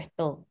win this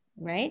battle,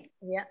 right?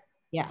 Yeah.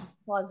 Yeah.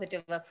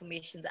 Positive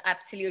affirmations.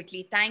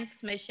 Absolutely.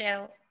 Thanks,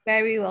 Michele.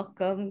 Very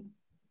welcome.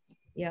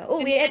 Yeah.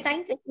 Oh, we're at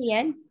 9:30 at the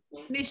end.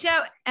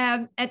 Michele,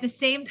 at the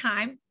same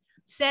time,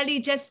 Sally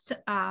just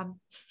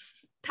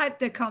typed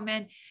the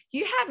comment,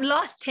 you have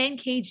lost 10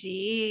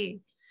 kg.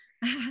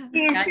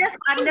 She's just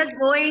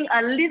undergoing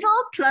a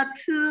little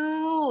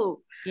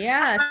plateau.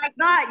 Yeah. Oh my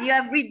God, you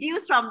have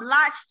reduced from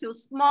large to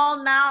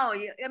small now.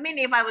 I mean,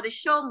 if I were to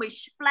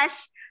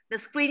flash the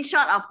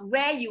screenshot of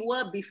where you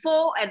were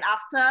before and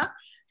after,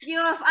 you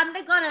have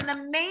undergone an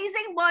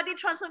amazing body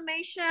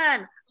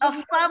transformation.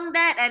 Affirm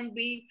that and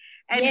be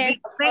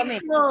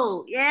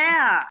grateful.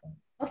 Yeah.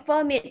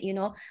 Affirm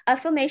it,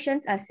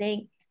 affirmations are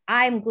saying,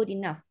 I'm good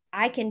enough.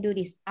 I can do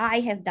this.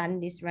 I have done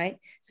this, right?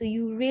 So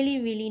you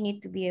really, really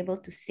need to be able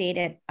to say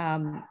that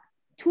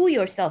to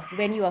yourself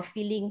when you are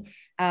feeling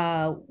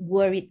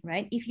worried,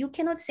 right? If you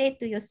cannot say it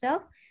to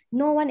yourself,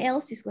 no one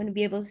else is going to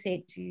be able to say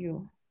it to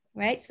you,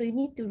 right? So you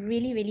need to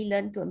really, really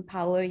learn to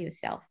empower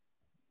yourself.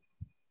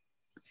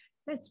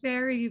 That's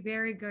very,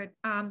 very good.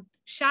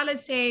 Charlotte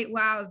say,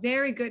 wow,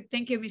 very good.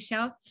 Thank you,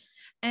 Michele.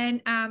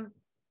 And,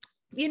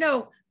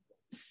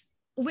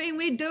 when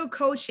we do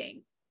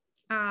coaching,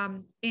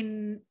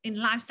 in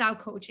lifestyle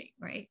coaching,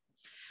 right?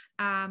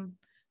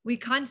 We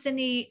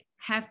constantly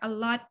have a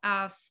lot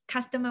of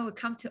customers will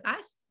come to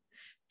us.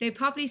 They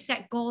probably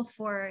set goals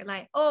for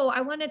like, oh,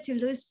 I wanted to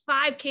lose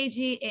 5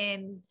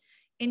 kg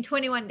in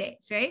 21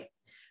 days, right?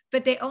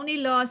 But they only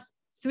lost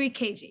 3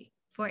 kg,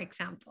 for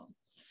example.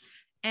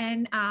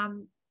 And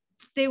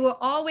they will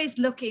always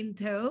look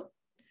into,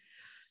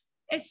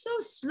 it's so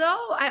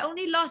slow. I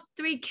only lost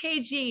 3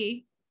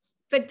 kg,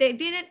 but they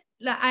didn't,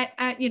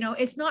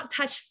 it's not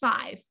touch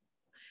 5.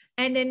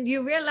 And then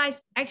you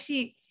realize,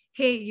 actually,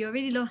 hey, you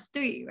already lost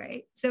 3,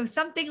 right? So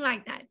something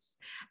like that.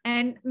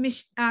 And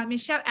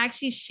Michele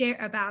actually shared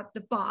about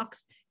the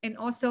box, and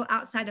also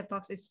outside the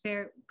box is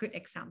very good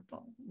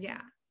example.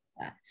 Yeah.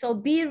 So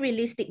be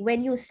realistic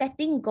when you're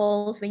setting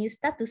goals. When you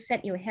start to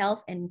set your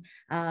health and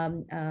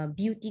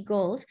beauty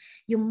goals,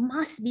 you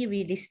must be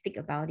realistic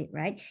about it,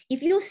 right?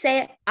 If you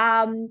say,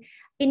 in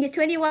these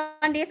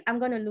 21 days, I'm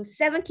going to lose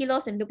 7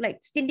 kilos and look like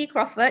Cindy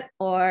Crawford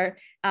or,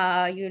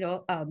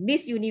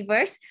 Miss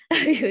Universe,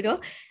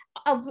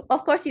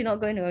 of course, you're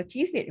not going to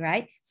achieve it,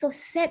 right? So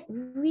set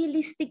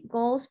realistic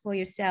goals for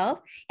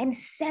yourself and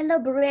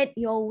celebrate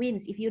your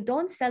wins. If you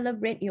don't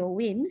celebrate your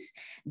wins,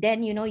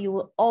 then, you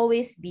will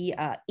always be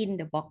in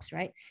the box,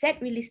 right? Set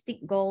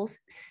realistic goals,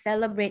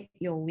 celebrate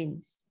your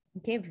wins.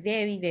 Okay,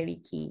 very, very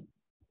key.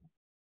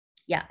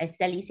 Yeah, as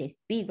Sally says,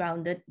 be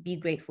grounded, be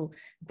grateful.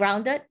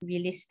 Grounded,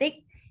 realistic,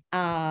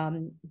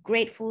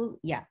 grateful,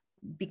 yeah,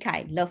 be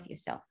kind, love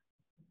yourself.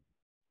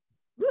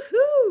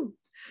 Woohoo!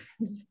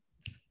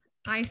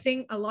 I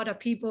think a lot of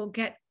people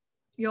get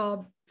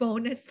your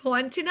bonus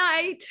point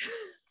tonight.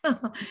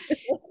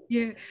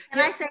 Can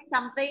I say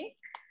something?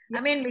 Yeah.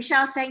 I mean,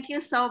 Michele, thank you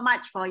so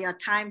much for your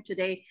time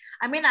today.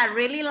 I mean, I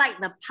really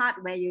like the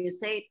part where you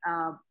said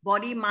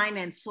body, mind,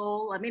 and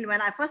soul. I mean,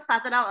 when I first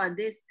started out on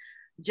this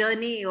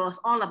journey, it was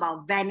all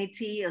about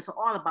vanity. It was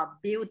all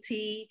about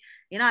beauty.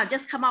 I've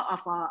just come out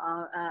of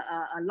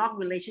a long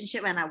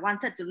relationship and I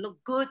wanted to look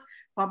good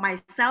for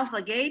myself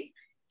again.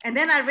 And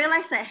then I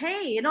realized that,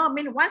 hey,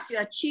 once you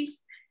achieve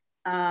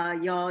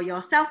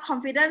your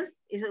self-confidence,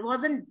 it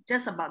wasn't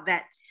just about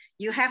that.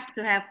 You have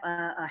to have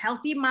a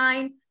healthy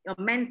mind, your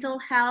mental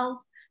health,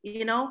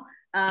 so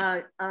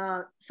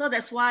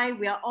that's why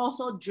we are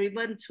also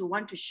driven to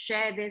want to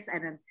share this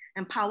and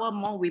empower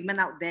more women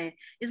out there.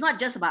 It's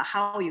not just about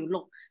how you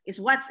look. It's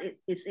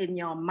it's in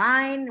your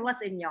mind,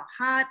 what's in your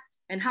heart,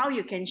 and how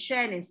you can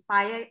share and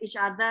inspire each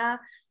other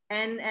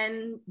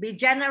and be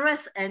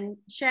generous and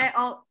share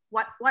all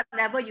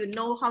whatever you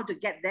know how to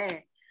get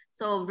there.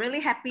 So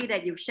really happy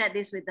that you've shared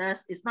this with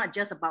us. It's not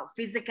just about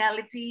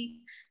physicality,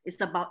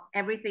 it's about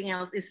everything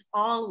else. It's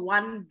all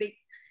one big,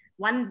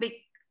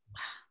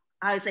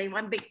 I would say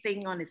one big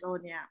thing on its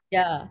own. Yeah.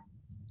 Yeah.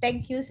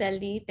 Thank you,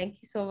 Sally.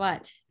 Thank you so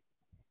much.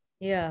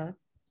 Yeah.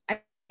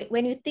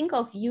 When you think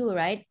of you,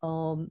 right?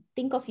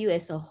 Think of you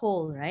as a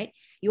whole, right?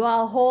 You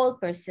are a whole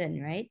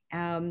person, right?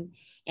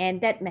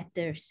 And that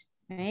matters.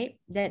 Right?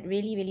 That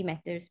really, really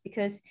matters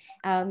because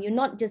you're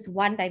not just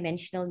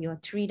one-dimensional, you're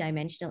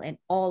three-dimensional, and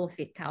all of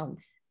it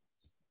counts.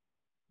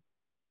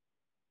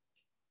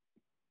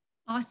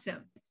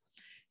 Awesome.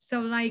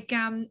 So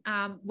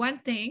one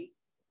thing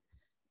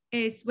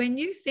is when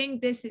you think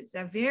this is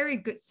a very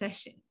good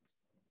session,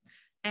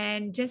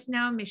 And just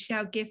now,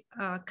 Michele gave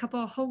a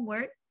couple of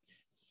homework.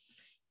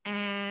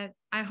 And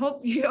I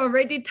hope you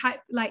already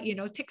type, like,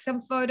 take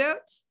some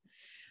photos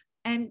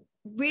and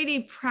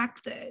really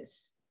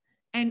practice,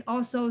 and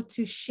also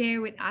to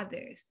share with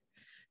others.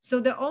 So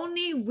the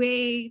only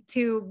way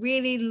to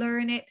really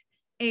learn it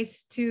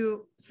is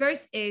to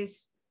first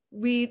is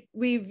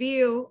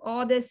review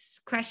all these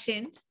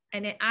questions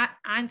and then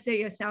answer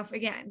yourself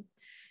again.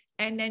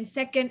 And then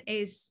second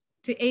is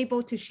to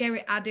able to share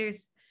with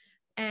others.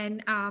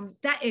 And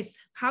that is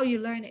how you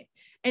learn it.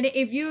 And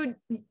if you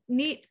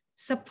need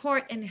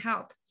support and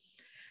help,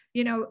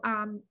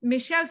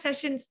 Michele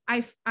sessions,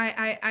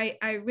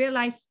 I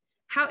realized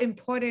how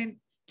important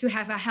to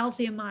have a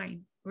healthy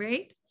mind,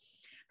 right?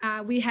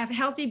 We have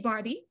healthy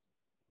body,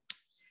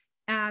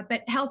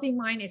 but healthy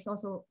mind is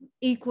also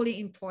equally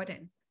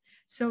important.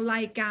 So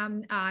like,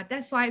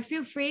 that's why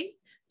feel free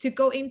to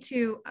go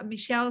into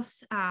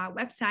Michele's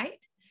website.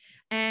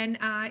 And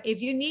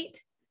if you need,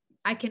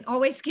 I can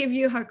always give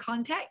you her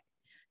contact.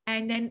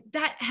 And then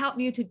that help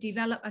you to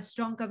develop a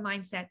stronger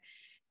mindset.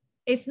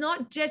 It's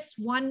not just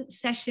one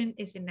session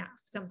is enough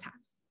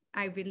sometimes,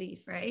 I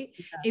believe, right?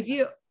 Yeah. If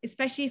you,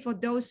 especially for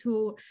those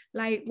who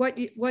like what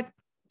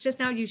just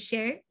now you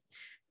shared,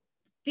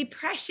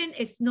 depression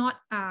is not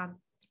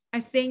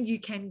a thing you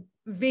can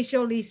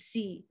visually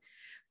see,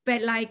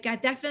 but like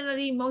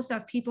definitely most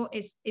of people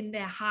is in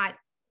their heart,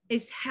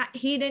 is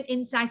hidden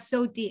inside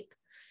so deep,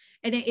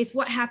 and then it's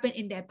what happened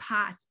in their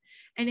past,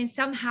 and then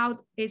somehow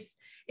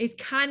it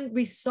can't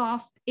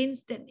resolve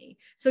instantly,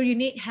 so you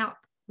need help,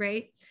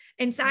 right?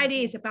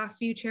 Anxiety is about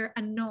future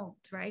unknown,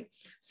 right?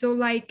 So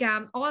like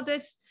all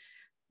this,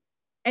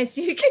 as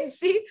you can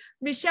see,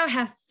 Michele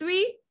has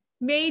 3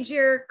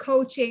 major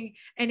coaching,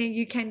 and then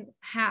you can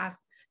have,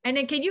 and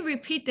then can you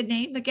repeat the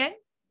name again?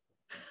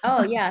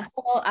 Oh yeah.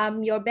 So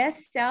your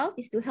best self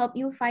is to help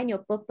you find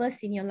your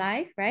purpose in your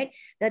life, right?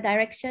 The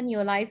direction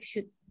your life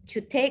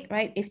should take,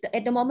 right? If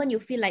at the moment you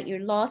feel like you're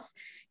lost,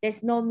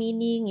 there's no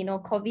meaning,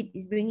 COVID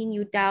is bringing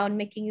you down,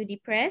 making you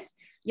depressed,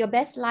 your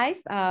best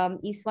life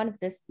is one of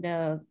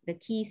the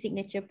key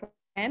signature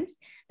programs.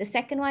 The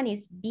second one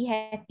is Be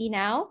Happy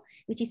Now,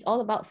 which is all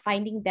about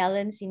finding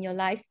balance in your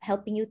life,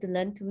 helping you to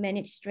learn to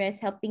manage stress,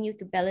 helping you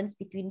to balance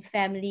between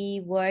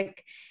family,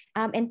 work,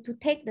 and to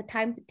take the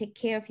time to take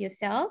care of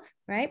yourself,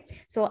 right?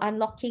 So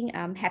unlocking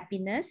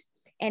happiness.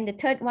 And the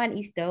third one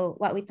is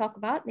what we talk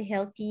about, the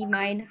healthy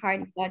mind,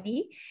 heart,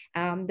 body.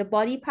 The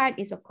body part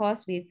is, of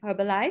course, with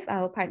Herbalife,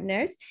 our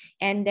partners.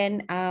 And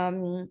then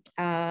the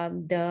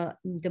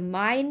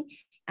mind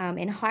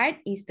and heart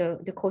is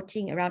the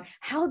coaching around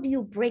how do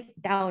you break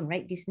down,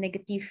 right, this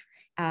negative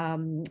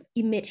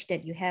image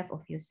that you have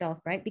of yourself,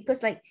 right?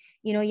 Because like,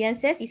 Yan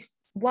says, it's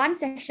one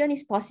session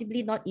is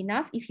possibly not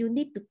enough. If you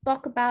need to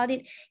talk about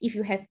it, if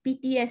you have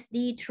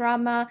PTSD,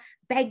 trauma,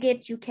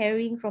 baggage you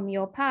carrying from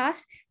your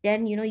past,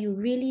 then you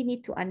really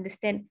need to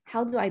understand,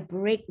 how do I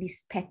break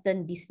this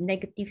pattern, this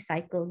negative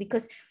cycle?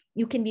 Because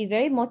you can be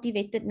very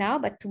motivated now,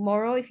 but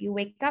tomorrow if you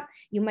wake up,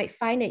 you might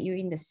find that you're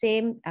in the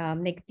same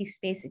negative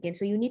space again.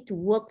 So you need to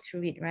work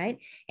through it, right?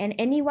 And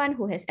anyone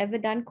who has ever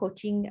done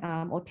coaching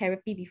or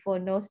therapy before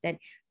knows that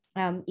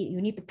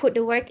you need to put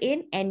the work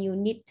in, and you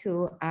need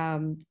to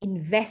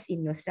invest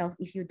in yourself.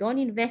 If you don't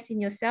invest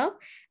in yourself,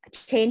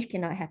 change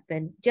cannot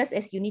happen. Just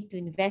as you need to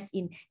invest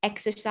in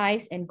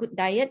exercise and good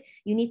diet,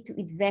 you need to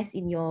invest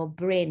in your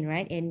brain,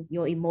 right? And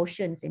your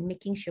emotions, and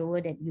making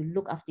sure that you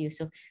look after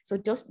yourself. So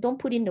just don't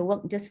put in the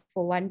work just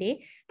for one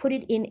day, put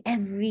it in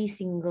every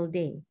single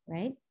day,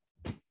 right?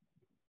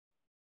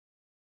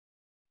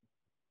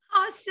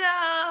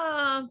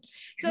 Awesome.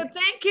 So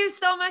thank you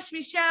so much,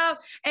 Michele.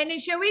 And then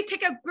shall we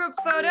take a group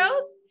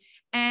photos?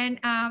 And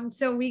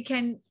so we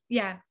can,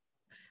 yeah,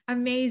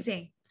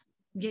 amazing.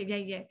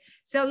 Yeah.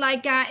 So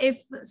like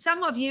if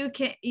some of you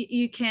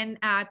can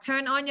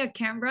turn on your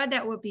camera,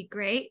 that would be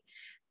great.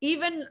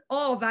 Even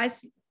all of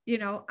us,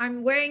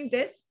 I'm wearing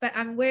this, but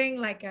I'm wearing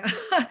like a,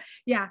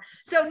 yeah.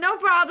 So no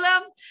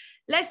problem.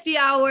 Let's be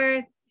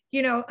our,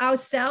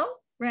 ourselves,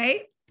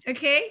 right?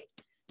 Okay.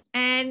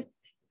 And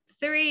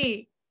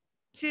 3,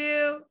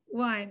 2,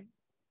 1.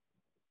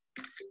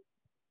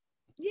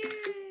 Yay.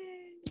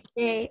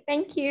 Yay.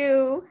 Thank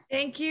you.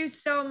 Thank you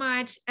so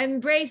much.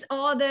 Embrace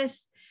all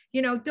this,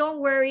 don't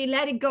worry,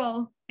 let it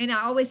go. And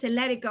I always say,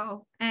 let it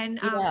go. And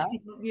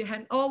you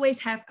can always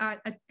have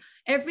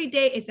every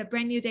day is a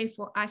brand new day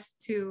for us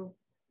to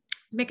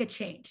make a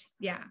change.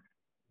 Yeah.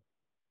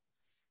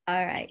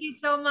 All right. Thank you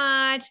so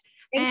much.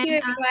 Thank you,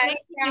 everyone. Thank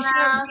you,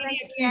 Michele. Really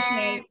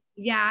appreciate.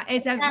 Yeah,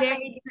 it's a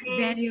very good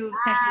value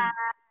session.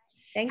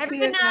 Thank you. Have a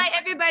good night,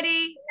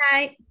 everybody. Good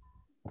night.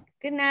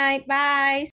 Good night. Bye.